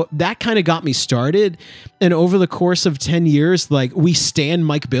 So that kind of got me started. And over the course of 10 years, like, we stand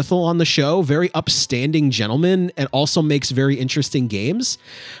Mike Bithell on the show, very upstanding gentleman, and also makes very interesting games.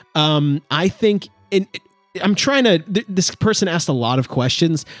 I think this person asked a lot of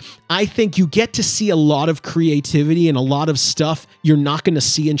questions. I think you get to see a lot of creativity and a lot of stuff you're not going to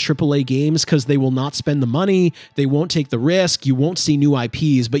see in AAA games because they will not spend the money. They won't take the risk. You won't see new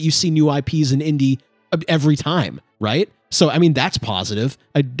IPs, but you see new IPs in indie every time, right? So, I mean, that's positive.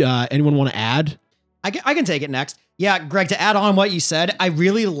 Anyone want to add? I can take it next. Yeah, Greg, to add on what you said, I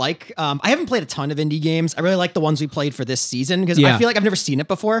really like, I haven't played a ton of indie games. I really like the ones we played for this season because I feel like I've never seen it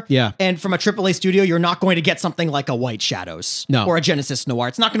before. Yeah. And from a AAA studio, you're not going to get something like a White Shadows or a Genesis Noir.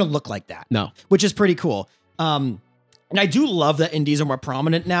 It's not going to look like that. No. Which is pretty cool. And I do love that indies are more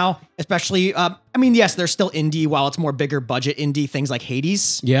prominent now, especially, I mean, yes, they're still indie while it's more bigger budget indie. Things like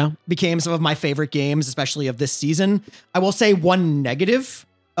Hades became some of my favorite games, especially of this season. I will say one negative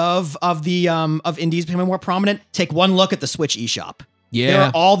of indies becoming more prominent. Take one look at the Switch eShop. Yeah. There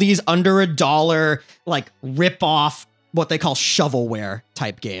are all these under $1, like, rip-off, what they call shovelware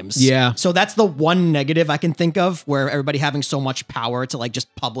type games. Yeah. So that's the one negative I can think of, where everybody having so much power to, like,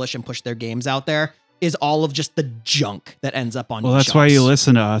 just publish and push their games out there is all of just the junk that ends up on. Well, that's why you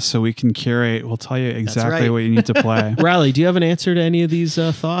listen to us, so we can curate. We'll tell you exactly what you need to play. Riley, do you have an answer to any of these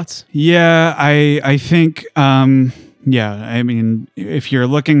thoughts? Yeah, I think, I mean, if you're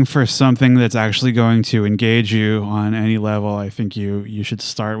looking for something that's actually going to engage you on any level, I think you should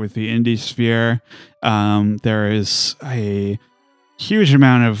start with the indie sphere. There is a huge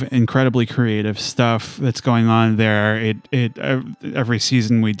amount of incredibly creative stuff that's going on there. Every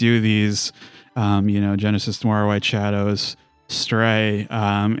season we do these. Genesis Noir, White Shadows, Stray.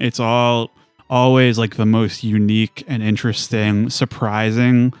 It's always like the most unique and interesting,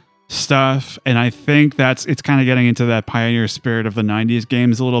 surprising stuff. And I think it's kind of getting into that pioneer spirit of the 90s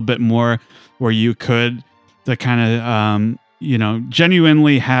games a little bit more, where you could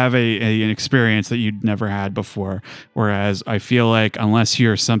genuinely have an experience that you'd never had before. Whereas I feel like unless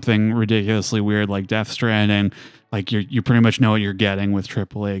you're something ridiculously weird like Death Stranding, like you pretty much know what you're getting with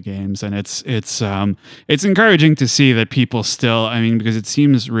AAA games, and it's encouraging to see that people still, I mean, because it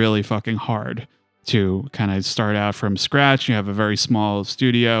seems really fucking hard to kind of start out from scratch. You have a very small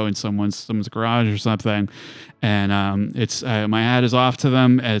studio in someone's garage or something, and it's my hat is off to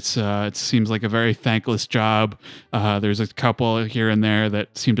them. It seems like a very thankless job. There's a couple here and there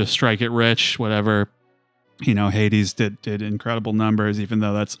that seem to strike it rich, whatever. Hades did incredible numbers, even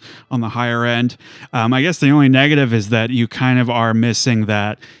though that's on the higher end. I guess the only negative is that you kind of are missing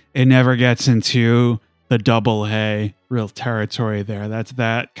that it never gets into the AA real territory there. That's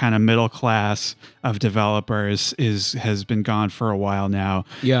that kind of middle class of developers has been gone for a while now.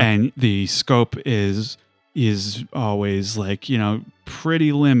 Yeah. And the scope is always like,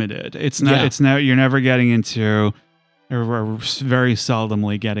 pretty limited. You're never getting into, or very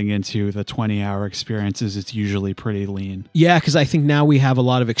seldomly getting into the 20-hour experiences. It's usually pretty lean. Yeah, because I think now we have a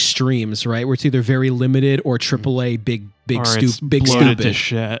lot of extremes, right? Where it's either very limited or AAA big or stupid. To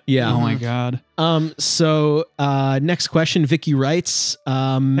shit. Yeah. Oh my god. So next question, Vicky writes.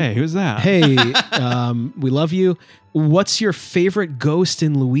 Hey, who's that? Hey, we love you. What's your favorite ghost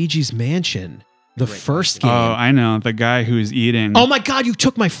in Luigi's Mansion? The first game. Oh, I know. The guy who's eating. Oh my god, you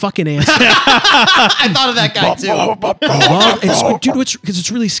took my fucking answer. I thought of that guy too. Because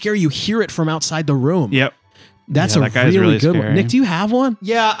it's really scary. You hear it from outside the room. Yep. That's that guy's really good scary. one. Nick, do you have one?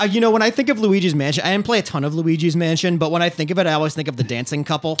 Yeah, when I think of Luigi's Mansion, I didn't play a ton of Luigi's Mansion, but when I think of it, I always think of the dancing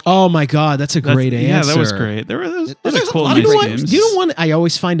couple. Oh my god, that's a great answer. Yeah, that was great. Those are cool lot of games. Do you know one I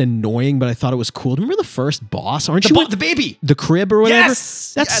always find annoying, but I thought it was cool? Remember the first boss? Aren't you the baby? The crib or whatever?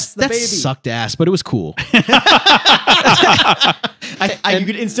 Yes! That baby. sucked ass, but it was cool. You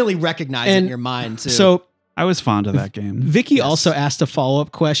could instantly recognize it in your mind too. So I was fond of that game. Vicky also asked a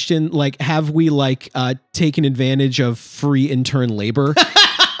follow-up question, like, have we taken advantage of free intern labor?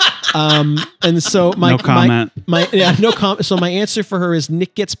 And so no comment. No comment. So my answer for her is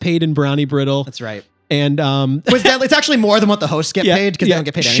Nick gets paid in Brownie Brittle. That's right. And it's actually more than what the hosts get paid because they don't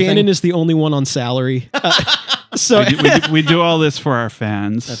get paid anything. Shannon is the only one on salary. So we do all this for our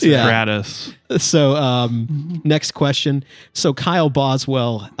fans. That's gratis. So next question. So Kyle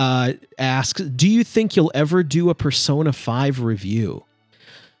Boswell asks, do you think you'll ever do a Persona 5 review?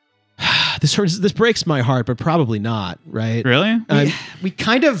 this breaks my heart, but probably not, right? Really? We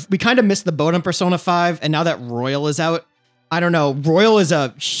kind of missed the boat on Persona 5, and now that Royal is out, I don't know. Royal is a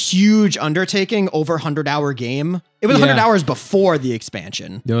huge undertaking, over 100-hour game. It was 100 hours before the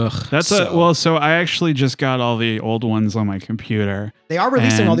expansion. Ugh. So I actually just got all the old ones on my computer. They are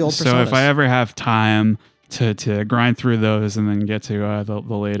releasing all the old Personas. So if I ever have time to grind through those and then get to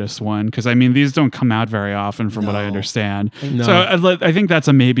the latest one, because I mean these don't come out very often from what I understand. No. So I think that's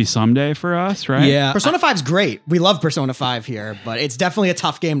a maybe someday for us, right? Yeah. Persona 5's great. We love Persona 5 here, but it's definitely a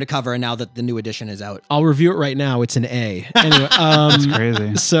tough game to cover now that the new edition is out. I'll review it right now. It's an A. Anyway, That's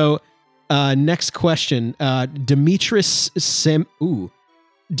crazy. So, next question, Demetris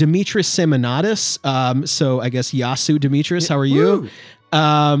Seminatus. So I guess Yasu Demetris, how are you?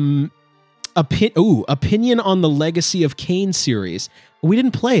 Opinion on the Legacy of Kain series. We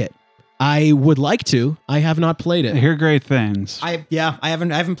didn't play it. I would like to. I have not played it. I hear great things. I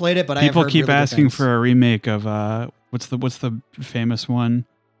haven't played it, but people I have heard keep really asking good things. for a remake of what's the famous one?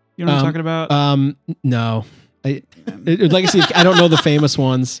 You know what I'm talking about? No. Legacy. I don't know the famous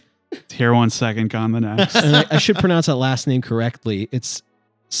ones. Here 1 second, gone the next. And I should pronounce that last name correctly. It's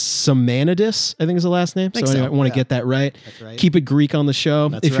Semanidis, I think is the last name. So anyway, I want to get that right. That's right. Keep it Greek on the show.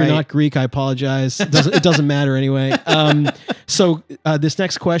 That's if you're right. not Greek, I apologize. It doesn't matter anyway. So this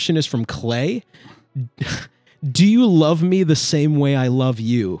next question is from Clay. Do you love me the same way I love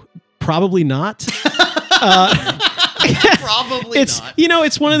you? Probably not. Probably not.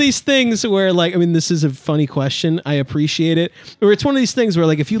 It's one of these things where, like, I mean, this is a funny question. I appreciate it. Or it's one of these things where,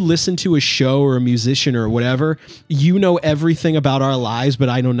 like, if you listen to a show or a musician or whatever, you know everything about our lives, but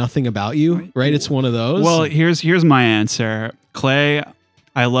I know nothing about you, right? It's one of those. Well, here's my answer. Clay,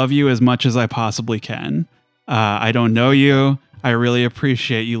 I love you as much as I possibly can. I don't know you. I really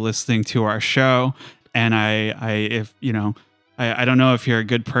appreciate you listening to our show. And I don't know if you're a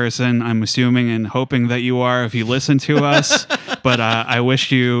good person. I'm assuming and hoping that you are if you listen to us. But I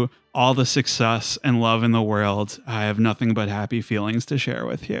wish you all the success and love in the world. I have nothing but happy feelings to share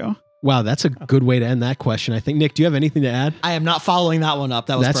with you. Wow, that's a good way to end that question, I think. Nick, do you have anything to add? I am not following that one up.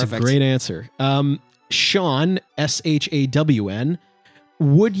 That was That's perfect. a great answer. Sean, SHAWN,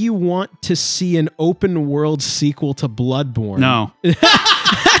 would you want to see an open world sequel to Bloodborne? No.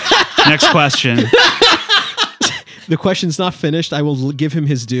 Next question. The question's not finished. I will give him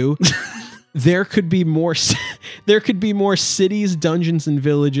his due. There could be more cities, dungeons, and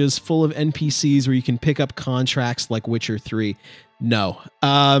villages full of NPCs where you can pick up contracts like Witcher 3. No.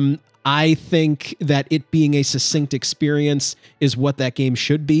 I think that it being a succinct experience is what that game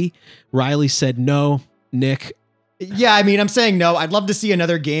should be. Riley said no. Nick? Yeah, I mean, I'm saying no. I'd love to see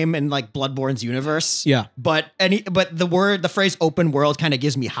another game in like Bloodborne's universe. Yeah. But the phrase open world kind of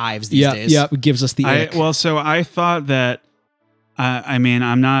gives me hives these days. Yeah, it gives us the ick. So I thought that,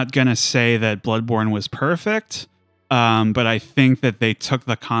 I'm not going to say that Bloodborne was perfect, but I think that they took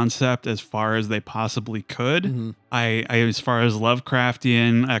the concept as far as they possibly could. Mm-hmm. I as far as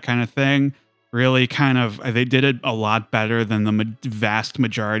Lovecraftian kind of thing, really they did it a lot better than the vast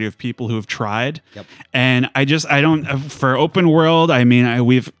majority of people who have tried. Yep. And I don't, for open world,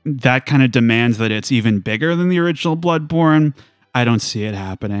 that kind of demands that it's even bigger than the original Bloodborne. I don't see it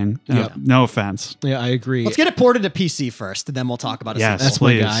happening. Yep. No offense. Yeah, I agree. Let's get it ported to PC first, and then we'll talk about it. Yes, That's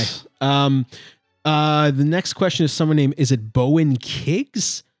please. my guy. The next question is someone named, is it Bowen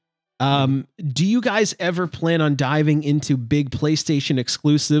Kiggs? Do you guys ever plan on diving into big PlayStation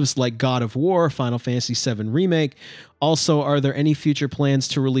exclusives like God of War, Final Fantasy VII Remake? Also, are there any future plans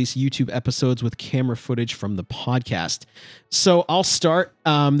to release YouTube episodes with camera footage from the podcast? So I'll start.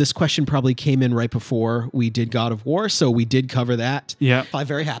 This question probably came in right before we did God of War, so we did cover that. Yeah. Probably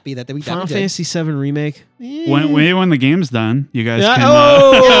very happy that we Final did. Fantasy VII Remake. When the game's done, you guys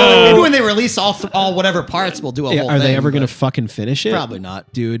can. Maybe when they release all whatever parts, we'll do a whole thing. Are they ever going to but fucking finish it? Probably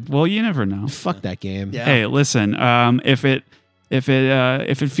not. Dude. Well, you never know. Fuck that game. Yeah. Hey, listen. If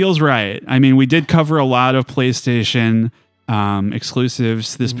it feels right, I mean, we did cover a lot of PlayStation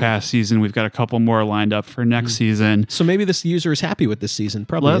exclusives this past season. We've got a couple more lined up for next season. So maybe this user is happy with this season.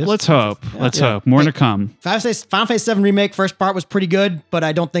 Probably. Let's hope. Let's hope. More to come. Final Fantasy VII Remake first part was pretty good, but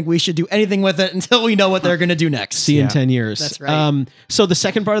I don't think we should do anything with it until we know what they're going to do next. See you in 10 years. That's right. So the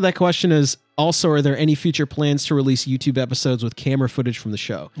second part of that question is also, are there any future plans to release YouTube episodes with camera footage from the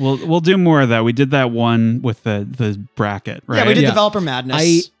show? We'll do more of that. We did that one with the bracket, right? Yeah, we did Yeah. Developer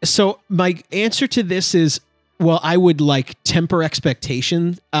Madness. So my answer to this is, well, I would like temper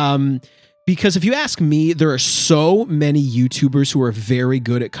expectation. Because if you ask me, there are so many YouTubers who are very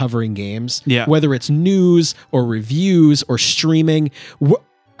good at covering games. Yeah. Whether it's news or reviews or streaming.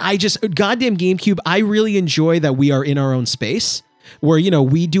 Goddamn GameCube, I really enjoy that we are in our own space. where, you know,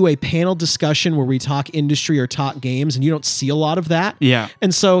 we do a panel discussion where we talk industry or talk games, and you don't see a lot of that. Yeah.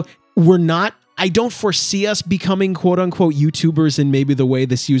 And so I don't foresee us becoming quote unquote YouTubers in maybe the way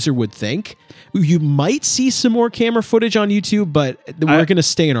this user would think. You might see some more camera footage on YouTube, but we're going to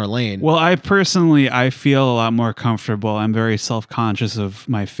stay in our lane. Well, I feel a lot more comfortable. I'm very self-conscious of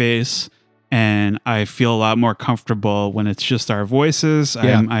my face, and I feel a lot more comfortable when it's just our voices.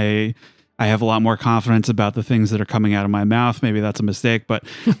 Yeah. I have a lot more confidence about the things that are coming out of my mouth. Maybe that's a mistake, but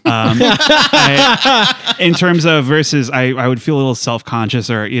in terms of versus, I would feel a little self-conscious,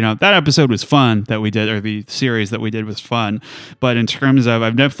 or, you know, that episode was fun that we did, or the series that we did was fun. But in terms of,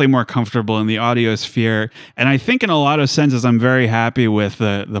 I'm definitely more comfortable in the audio sphere. And I think in a lot of senses, I'm very happy with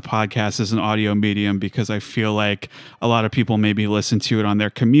the podcast as an audio medium, because I feel like a lot of people maybe listen to it on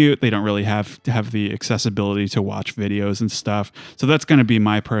their commute. They don't really have to have the accessibility to watch videos and stuff. So that's going to be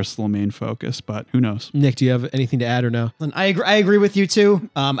my personal main focus. But who knows? Nick, do you have anything to add or no? I agree with you too.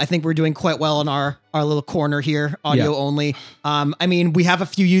 I think we're doing quite well in our little corner here, audio only. I mean, we have a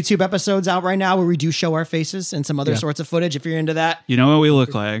few YouTube episodes out right now where we do show our faces and some other sorts of footage. If you're into that, you know what we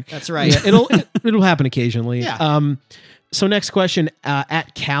look like. That's right. Yeah, it'll happen occasionally. Yeah. So next question,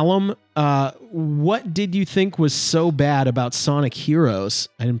 at Callum, what did you think was so bad about Sonic Heroes?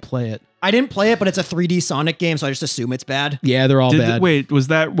 I didn't play it. I didn't play it, but it's a 3D Sonic game, so I just assume it's bad. Yeah, they're all bad. Wait, was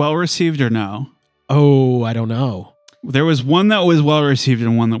that well received or no? Oh, I don't know. There was one that was well received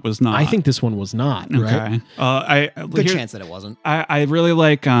and one that was not. I think this one was not. Right? Okay. Good chance that it wasn't. I really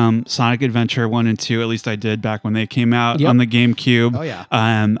like Sonic Adventure 1 and 2. At least I did back when they came out on the GameCube. Oh yeah.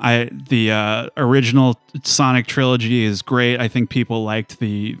 The original Sonic trilogy is great. I think people liked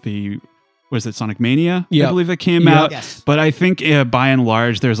the was it Sonic Mania? Yeah, I believe that came out. Yes. But I think by and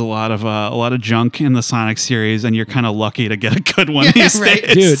large, there's a lot of junk in the Sonic series, and you're kind of lucky to get a good one these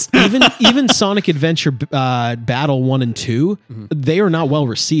days. Dude, even Sonic Adventure Battle 1 and 2, they are not well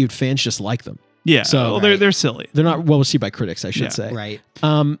received. Fans just like them. Yeah, so they're silly. They're not well received by critics, I should say. Right.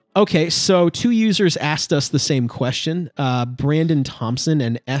 Okay, so 2 users asked us the same question. Brandon Thompson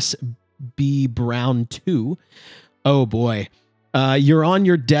and SB Brown 2. Oh boy. You're on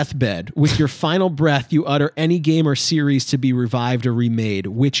your deathbed. With your final breath, you utter any game or series to be revived or remade.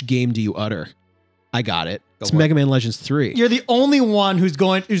 Which game do you utter? I got it. It's Mega Man Legends 3. You're the only one who's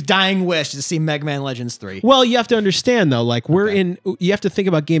dying wish to see Mega Man Legends 3. Well, you have to understand though, like you have to think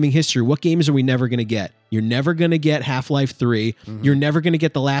about gaming history. What games are we never going to get? You're never going to get Half-Life 3. You're never going to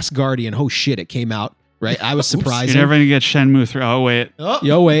get The Last Guardian. Oh shit, it came out. Right, I was surprised. You're never gonna get Shenmue 3.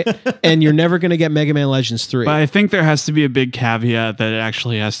 Oh wait, and you're never gonna get Mega Man Legends 3. But I think there has to be a big caveat that it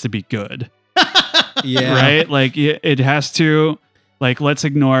actually has to be good. Yeah, right. Like it has to. Like let's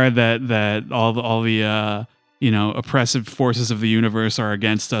ignore that all the oppressive forces of the universe are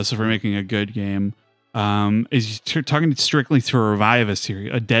against us if we're making a good game. Is talking strictly to revive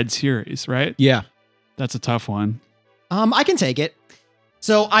a dead series, right? Yeah, that's a tough one. I can take it.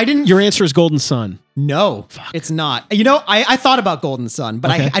 So I didn't. Your answer is Golden Sun. No, it's not. You know, I thought about Golden Sun,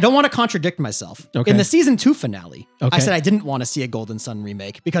 but I don't want to contradict myself. Okay. In the season 2 finale, I said I didn't want to see a Golden Sun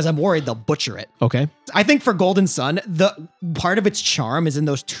remake because I'm worried they'll butcher it. Okay. I think for Golden Sun, the part of its charm is in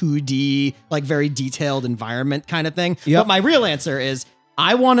those 2D, like very detailed environment kind of thing. Yep. But my real answer is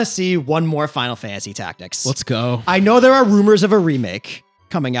I want to see one more Final Fantasy Tactics. Let's go. I know there are rumors of a remake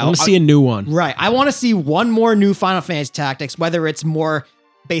coming out. I want to see a new one. Right. I want to see one more new Final Fantasy Tactics, whether it's more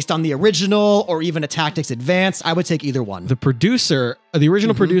based on the original or even a Tactics Advanced. I would take either one. The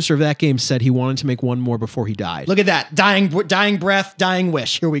original producer of that game said he wanted to make one more before he died. Look at that. Dying breath, dying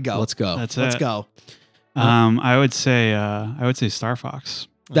wish. Here we go. Let's go. Let's go. I would say Star Fox.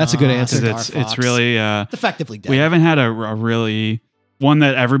 That's a good answer. It's really it's effectively dead. We haven't had a really one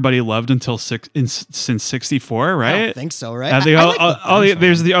that everybody loved until since 64, right? I don't think so, right?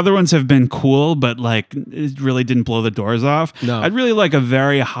 There's the other ones have been cool, but like it really didn't blow the doors off. No. I'd really like a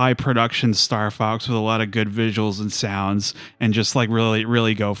very high production Star Fox with a lot of good visuals and sounds, and just like really,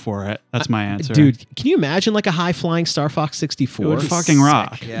 really go for it. That's my answer, dude. Can you imagine like a high flying Star Fox 64? It would fucking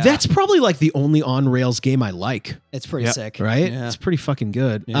rock. Yeah. That's probably like the only on rails game I like. It's pretty sick, right? Yeah. It's pretty fucking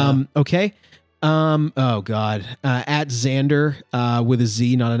good. Yeah. Okay. Oh God. At Xander, with a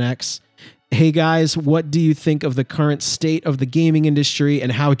Z, not an X. Hey guys, what do you think of the current state of the gaming industry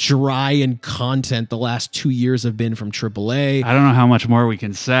and how dry in content the last 2 years have been from AAA? I don't know how much more we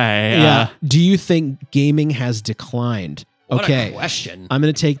can say. Yeah. Do you think gaming has declined? What okay. a question. I'm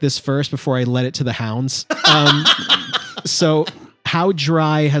going to take this first before I let it to the hounds. So how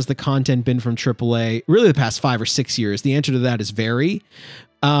dry has the content been from AAA really the past 5 or 6 years? The answer to that is very.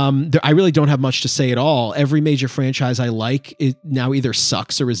 I really don't have much to say at all. Every major franchise I like it now either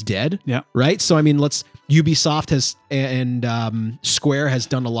sucks or is dead. Yeah. Right. So I mean, Ubisoft has and Square has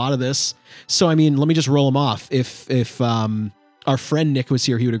done a lot of this. So I mean, let me just roll them off. If our friend Nick was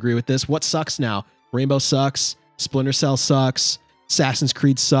here, he would agree with this. What sucks now? Rainbow sucks. Splinter Cell sucks. Assassin's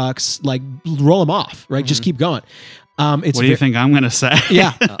Creed sucks. Like, roll them off. Right. Just keep going. What do you think I'm gonna say?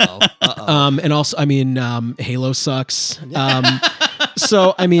 Yeah. And also, I mean, Halo sucks.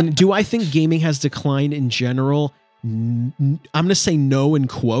 So, I mean, do I think gaming has declined in general? I'm going to say no in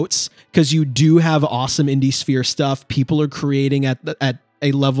quotes, because you do have awesome indie sphere stuff. People are creating at a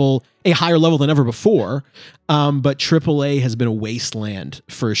higher level than ever before. But AAA has been a wasteland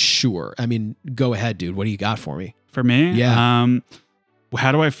for sure. I mean, go ahead, dude. What do you got for me? For me? Yeah.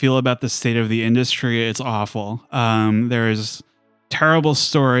 How do I feel about the state of the industry? It's awful. There's terrible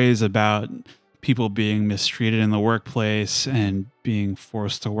stories about people being mistreated in the workplace and being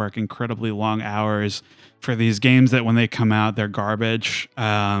forced to work incredibly long hours for these games that when they come out, they're garbage.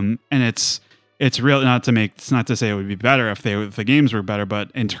 And it's real, not to say it would be better if the games were better,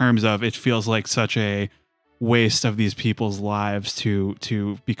 but in terms of, it feels like such a waste of these people's lives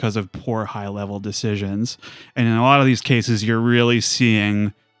because of poor high level decisions. And in a lot of these cases, you're really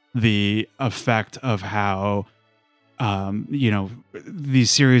seeing the effect of how these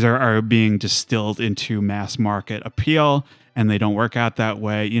series are being distilled into mass market appeal, and they don't work out that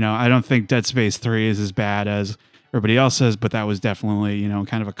way. I don't think Dead Space 3 is as bad as everybody else says, but that was definitely,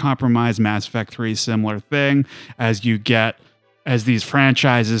 kind of a compromise. Mass Effect 3, similar thing. As these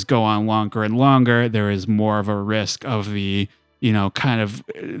franchises go on longer and longer, there is more of a risk of the, kind of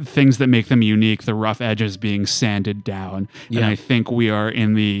things that make them unique, the rough edges being sanded down. Yeah. And I think we are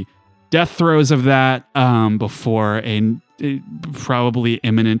in the death throes of that before a probably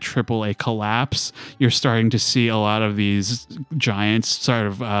imminent AAA collapse. You're starting to see a lot of these giants sort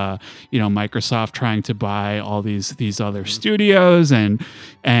of, Microsoft trying to buy all these other studios, and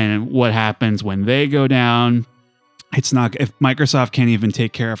what happens when they go down. It's not, if Microsoft can't even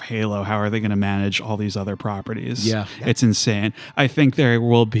take care of Halo, how are they going to manage all these other properties? Yeah. It's insane. I think there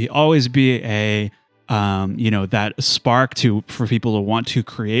will always be a that spark for people to want to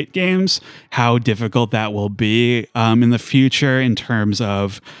create games. How difficult that will be in the future, in terms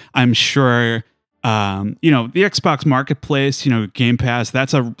of, I'm sure, the Xbox Marketplace, Game Pass,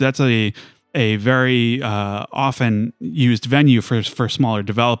 that's a very often used venue for smaller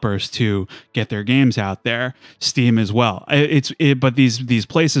developers to get their games out there. Steam as well. But these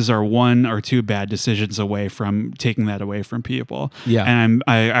places are one or two bad decisions away from taking that away from people. Yeah. And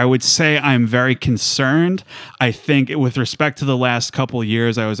I would say I'm very concerned. I think with respect to the last couple of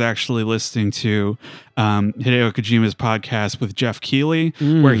years, I was actually listening to Hideo Kojima's podcast with Jeff Keighley,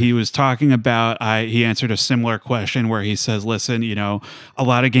 where he was talking about, he answered a similar question where he says, listen, a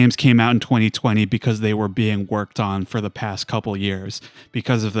lot of games came out in 2020 because they were being worked on for the past couple years.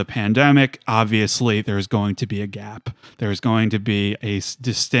 Because of the pandemic, obviously there's going to be a gap. There's going to be a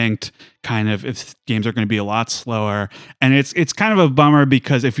distinct kind of, if games are going to be a lot slower. And it's kind of a bummer,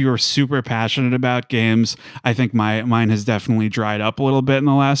 because if you're super passionate about games, I think mine has definitely dried up a little bit in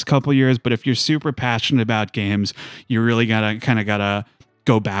the last couple years. But if you're super passionate about games, you really gotta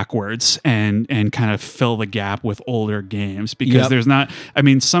go backwards and kind of fill the gap with older games, because there's not,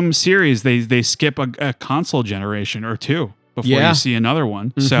 some series they skip a console generation or two before you see another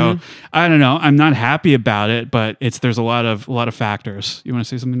one. So I don't know, I'm not happy about it, but there's a lot of factors. You want to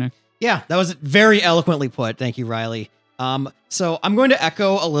say something, Nick? Yeah, that was very eloquently put. Thank you, Riley. So I'm going to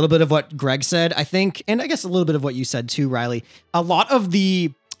echo a little bit of what Greg said, I think, and I guess a little bit of what you said too, Riley. A lot of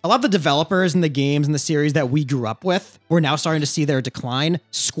the developers and the games and the series that we grew up with, we're now starting to see their decline.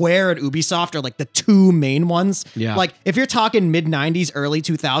 Square and Ubisoft are like the two main ones. Yeah. Like, if you're talking mid 90s, early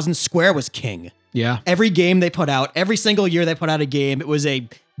 2000s, Square was king. Yeah. Every game they put out, every single year they put out a game, it was a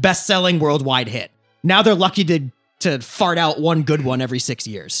best-selling worldwide hit. Now they're lucky to fart out one good one every 6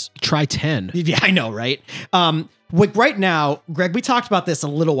 years. Try 10. Yeah, I know, right? Right now, Greg, we talked about this a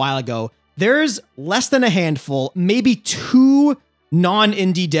little while ago. There's less than a handful, maybe two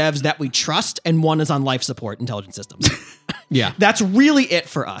non-indie devs that we trust, and one is on life support, Intelligent Systems. Yeah. That's really it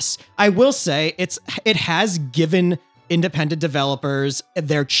for us. I will say it has given independent developers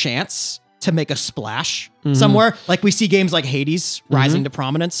their chance to make a splash somewhere. Like, we see games like Hades rising to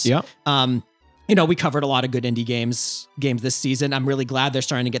prominence. Yeah. We covered a lot of good indie games this season. I'm really glad they're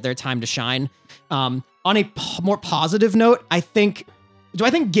starting to get their time to shine. On a more positive note, do I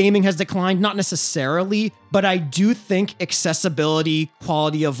think gaming has declined? Not necessarily, but I do think accessibility,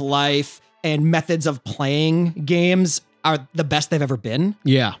 quality of life, and methods of playing games are the best they've ever been.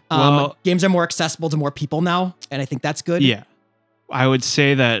 Yeah. Games are more accessible to more people now, and I think that's good. Yeah. I would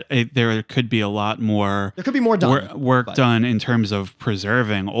say that there could be a lot more. There could be more done, work done in terms of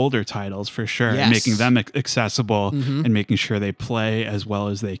preserving older titles for sure, and making them accessible and making sure they play as well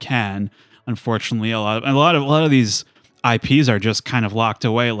as they can. Unfortunately, a lot of these IPs are just kind of locked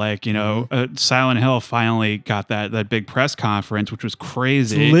away. Like, Silent Hill finally got that big press conference, which was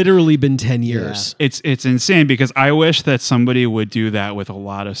crazy. It's literally been 10 years. Yeah. It's insane, because I wish that somebody would do that with a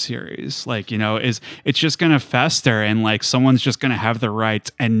lot of series. Like, it's just going to fester, and like someone's just going to have the rights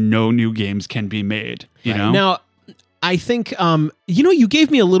and no new games can be made, you know? Now, I think, you gave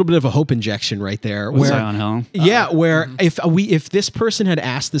me a little bit of a hope injection right there. With Silent Hill? Yeah, where if this person had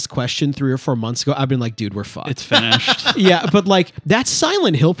asked this question 3 or 4 months ago, I've been like, dude, we're fucked. It's finished. Yeah, but like that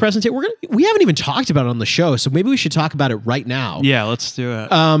Silent Hill presentation, we haven't even talked about it on the show, so maybe we should talk about it right now. Yeah, let's do it.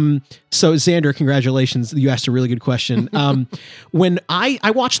 So Xander, congratulations. You asked a really good question. When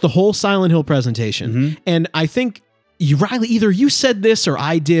I watched the whole Silent Hill presentation, and I think Riley, either you said this or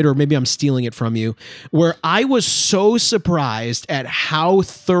I did, or maybe I'm stealing it from you, where I was so surprised at how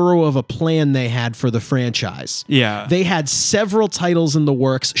thorough of a plan they had for the franchise. Yeah. They had several titles in the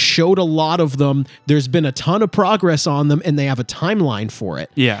works, showed a lot of them. There's been a ton of progress on them, and they have a timeline for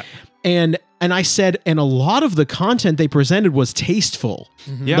it. Yeah. And I said, and a lot of the content they presented was tasteful.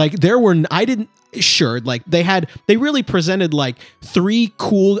 Yeah. Like they really presented like 3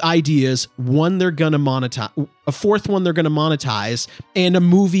 cool ideas. One they're going to monetize, a 4th one they're going to monetize, and a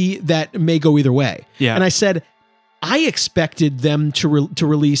movie that may go either way. Yeah. And I said, I expected them to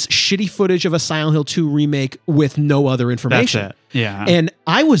release shitty footage of a Silent Hill 2 remake with no other information. That's it. Yeah. And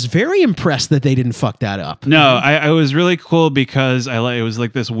I was very impressed that they didn't fuck that up. No, I was really cool because it was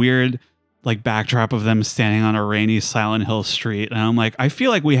like this weird like backdrop of them standing on a rainy Silent Hill street. And I'm like, I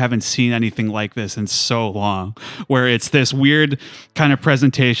feel like we haven't seen anything like this in so long, where it's this weird kind of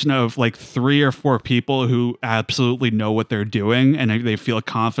presentation of like 3 or 4 people who absolutely know what they're doing and they feel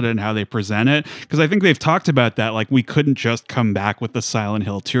confident in how they present it. Because I think they've talked about that. Like, we couldn't just come back with the Silent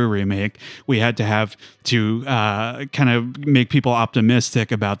Hill 2 remake. We had to have to kind of make people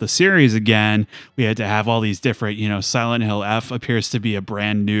optimistic about the series again. We had to have all these different, Silent Hill F appears to be a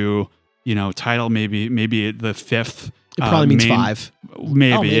brand new title, maybe the 5th. It probably means 5.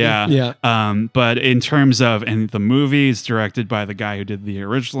 Maybe, yeah. Yeah. But in terms of, and the movie's directed by the guy who did the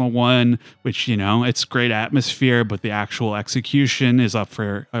original one, which, it's great atmosphere, but the actual execution is up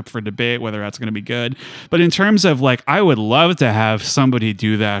for debate whether that's going to be good. But in terms of like, I would love to have somebody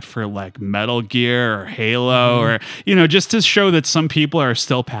do that for like Metal Gear or Halo or, just to show that some people are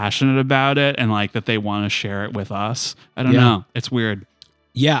still passionate about it and like that they want to share it with us. I don't know. It's weird.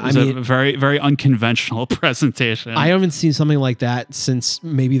 Yeah, I mean, a very, very unconventional presentation. I haven't seen something like that since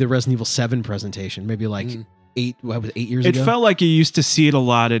maybe the Resident Evil 7 presentation, maybe like 8 years ago. It felt like you used to see it a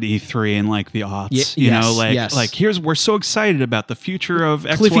lot at E3 and like the aughts. We're so excited about the future of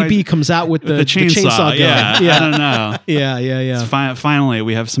XY. Cliffy B comes out with the chainsaw gun. Yeah, I don't know. Yeah. Finally,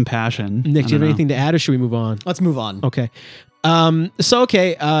 we have some passion. Nick, do you have anything to add, or should we move on? Let's move on. Okay. The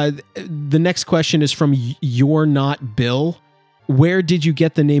next question is from You're Not Bill. Where did you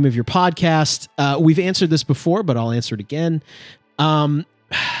get the name of your podcast? We've answered this before, but I'll answer it again.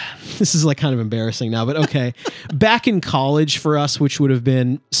 This is like kind of embarrassing now, but okay. Back in college for us, which would have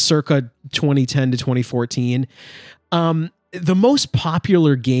been circa 2010 to 2014, the most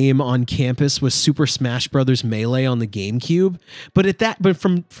popular game on campus was Super Smash Brothers Melee on the GameCube. But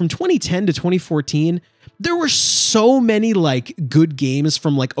from 2010 to 2014, there were so many like good games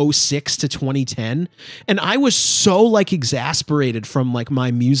from like 2006 to 2010. And I was so like exasperated from like my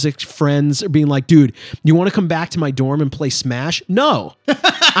music friends being like, dude, you want to come back to my dorm and play Smash? No,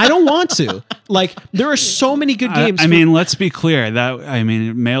 I don't want to. Like, there are so many good games. I mean, let's be clear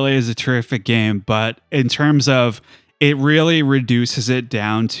Melee is a terrific game, but in terms of, it really reduces it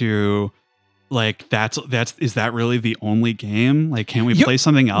down to like, is that really the only game? Like, can we play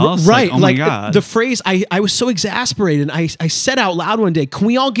something else? Right. Like, oh my God. The phrase, I was so exasperated. And I said out loud one day, can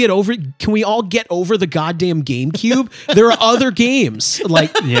we all get over the goddamn GameCube? There are other games.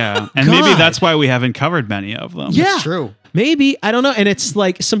 Like, yeah. And maybe that's why we haven't covered many of them. Yeah. That's true. Maybe, I don't know. And it's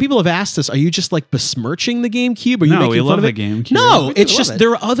like, some people have asked us, are you just like besmirching the GameCube? Are you making we fun love of the it? GameCube. No, it's just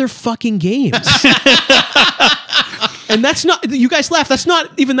there are other fucking games. And that's not, you guys laugh, that's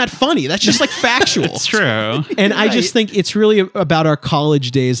not even that funny. That's just like factual. It's true. And I just think it's really about our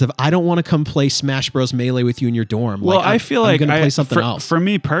college days of, I don't want to come play Smash Bros. Melee with you in your dorm. Well, I feel like I'm going to play something else. For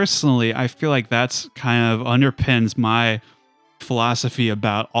me personally, I feel like that's kind of underpins my philosophy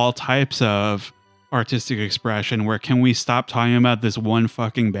about all types of artistic expression, where can we stop talking about this one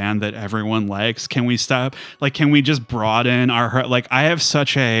fucking band that everyone likes? Can we stop? Like, can we just broaden our, like, I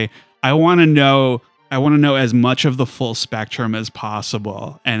want to know I want to know as much of the full spectrum as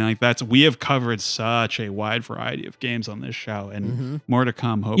possible. And like we have covered such a wide variety of games on this show, and more to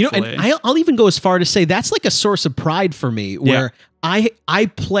come, hopefully. And I'll even go as far to say that's like a source of pride for me, where I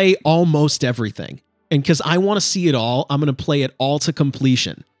play almost everything. And because I want to see it all, I'm going to play it all to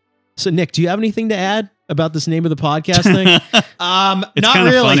completion. So, Nick, do you have anything to add about this name of the podcast thing? It's not kind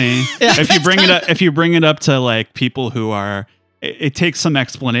of really. funny. If you bring it up to like people who are, it takes some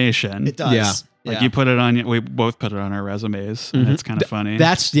explanation. It does. Yeah. Like you put it on, we both put it on our resumes, and it's kind of funny.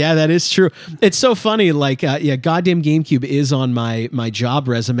 That is true. It's so funny. Like, Goddamn GameCube is on my job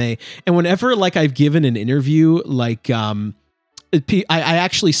resume, and whenever like I've given an interview, like I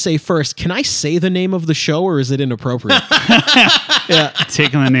actually say first, can I say the name of the show, or is it inappropriate?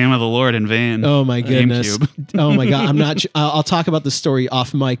 Taking the name of the Lord in vain. Oh my goodness. GameCube. Oh my God. I'm not. I'll talk about the story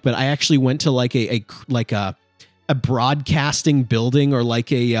off mic, but I actually went to like a broadcasting building, or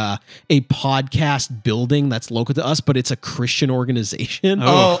like a podcast building that's local to us, but it's a Christian organization.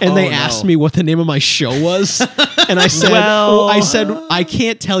 And they asked me what the name of my show was, and I said, I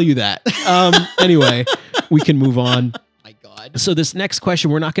can't tell you that. Anyway, we can move on. So this next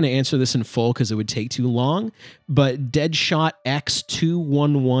question, we're not going to answer this in full because it would take too long, but Deadshot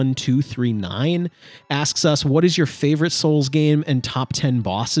X211239 asks us, what is your favorite Souls game and top 10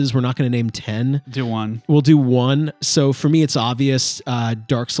 bosses? We're not going to name 10. Do one. We'll do one. So for me, it's obvious.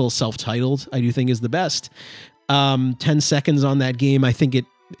 Dark Souls self-titled, I do think is the best. 10 seconds on that game. I think it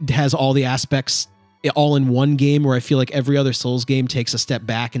has all the aspects all in one game, where I feel like every other Souls game takes a step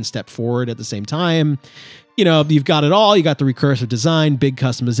back and step forward at the same time. You know, you've got it all. You got the recursive design, big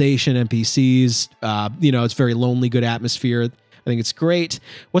customization, NPCs. It's very lonely, good atmosphere. I think it's great.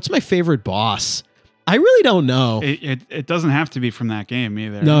 What's my favorite boss? I really don't know. It doesn't have to be from that game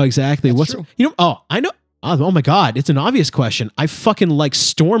either. No, exactly. That's true. I know. Oh my God, it's an obvious question. I fucking like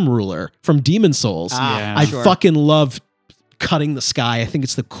Storm Ruler from Demon Souls. I fucking love cutting the sky. I think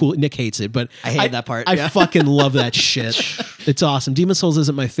it's the cool. Nick hates it, but I hate that part. I fucking love that shit. It's awesome. Demon Souls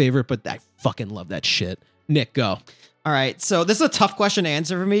isn't my favorite, but I fucking love that shit. Nick, go. All right. So this is a tough question to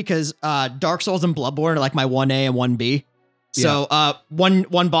answer for me because Dark Souls and Bloodborne are like my 1A and 1B. So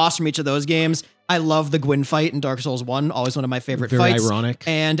one boss from each of those games. I love the Gwyn fight in Dark Souls 1. Always one of my favorite fights. Very ironic.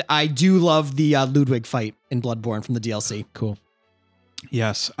 And I do love the Ludwig fight in Bloodborne from the DLC. Cool.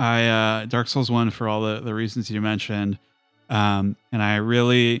 Yes. Dark Souls 1 for all the reasons you mentioned. And I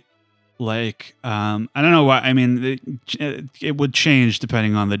really like, I don't know why. I mean, it would change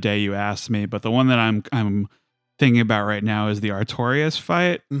depending on the day you asked me, but the one that I'm thinking about right now is the Artorias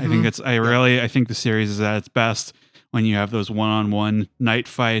fight. I think I think the series is at its best when you have those one-on-one night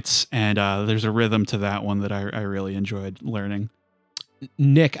fights, and there's a rhythm to that one that I really enjoyed learning.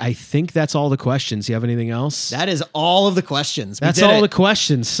 Nick, I think that's all the questions. You have anything else? That is all of the questions. That's all the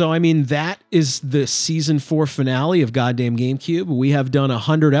questions. So, I mean, that is the season 4 finale of Goddamn GameCube. We have done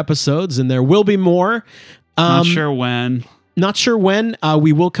 100 episodes, and there will be more. Not sure when. Not sure when.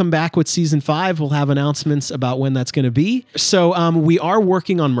 We will come back with season 5. We'll have announcements about when that's going to be. So we are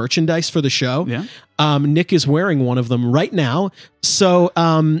working on merchandise for the show. Yeah. Nick is wearing one of them right now. So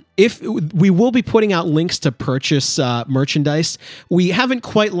if we will be putting out links to purchase merchandise, we haven't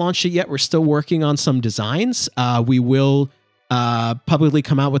quite launched it yet. We're still working on some designs. We will publicly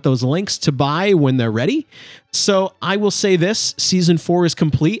come out with those links to buy when they're ready. So I will say this: season 4 is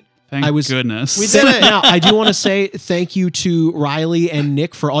complete. Thank goodness. We did it. Now, I do want to say thank you to Riley and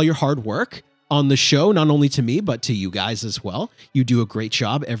Nick for all your hard work on the show, not only to me, but to you guys as well. You do a great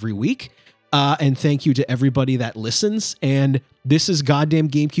job every week. And thank you to everybody that listens. And this is Goddamn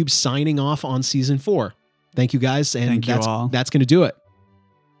GameCube signing off on season 4. Thank you guys. And Thank you all. That's going to do it.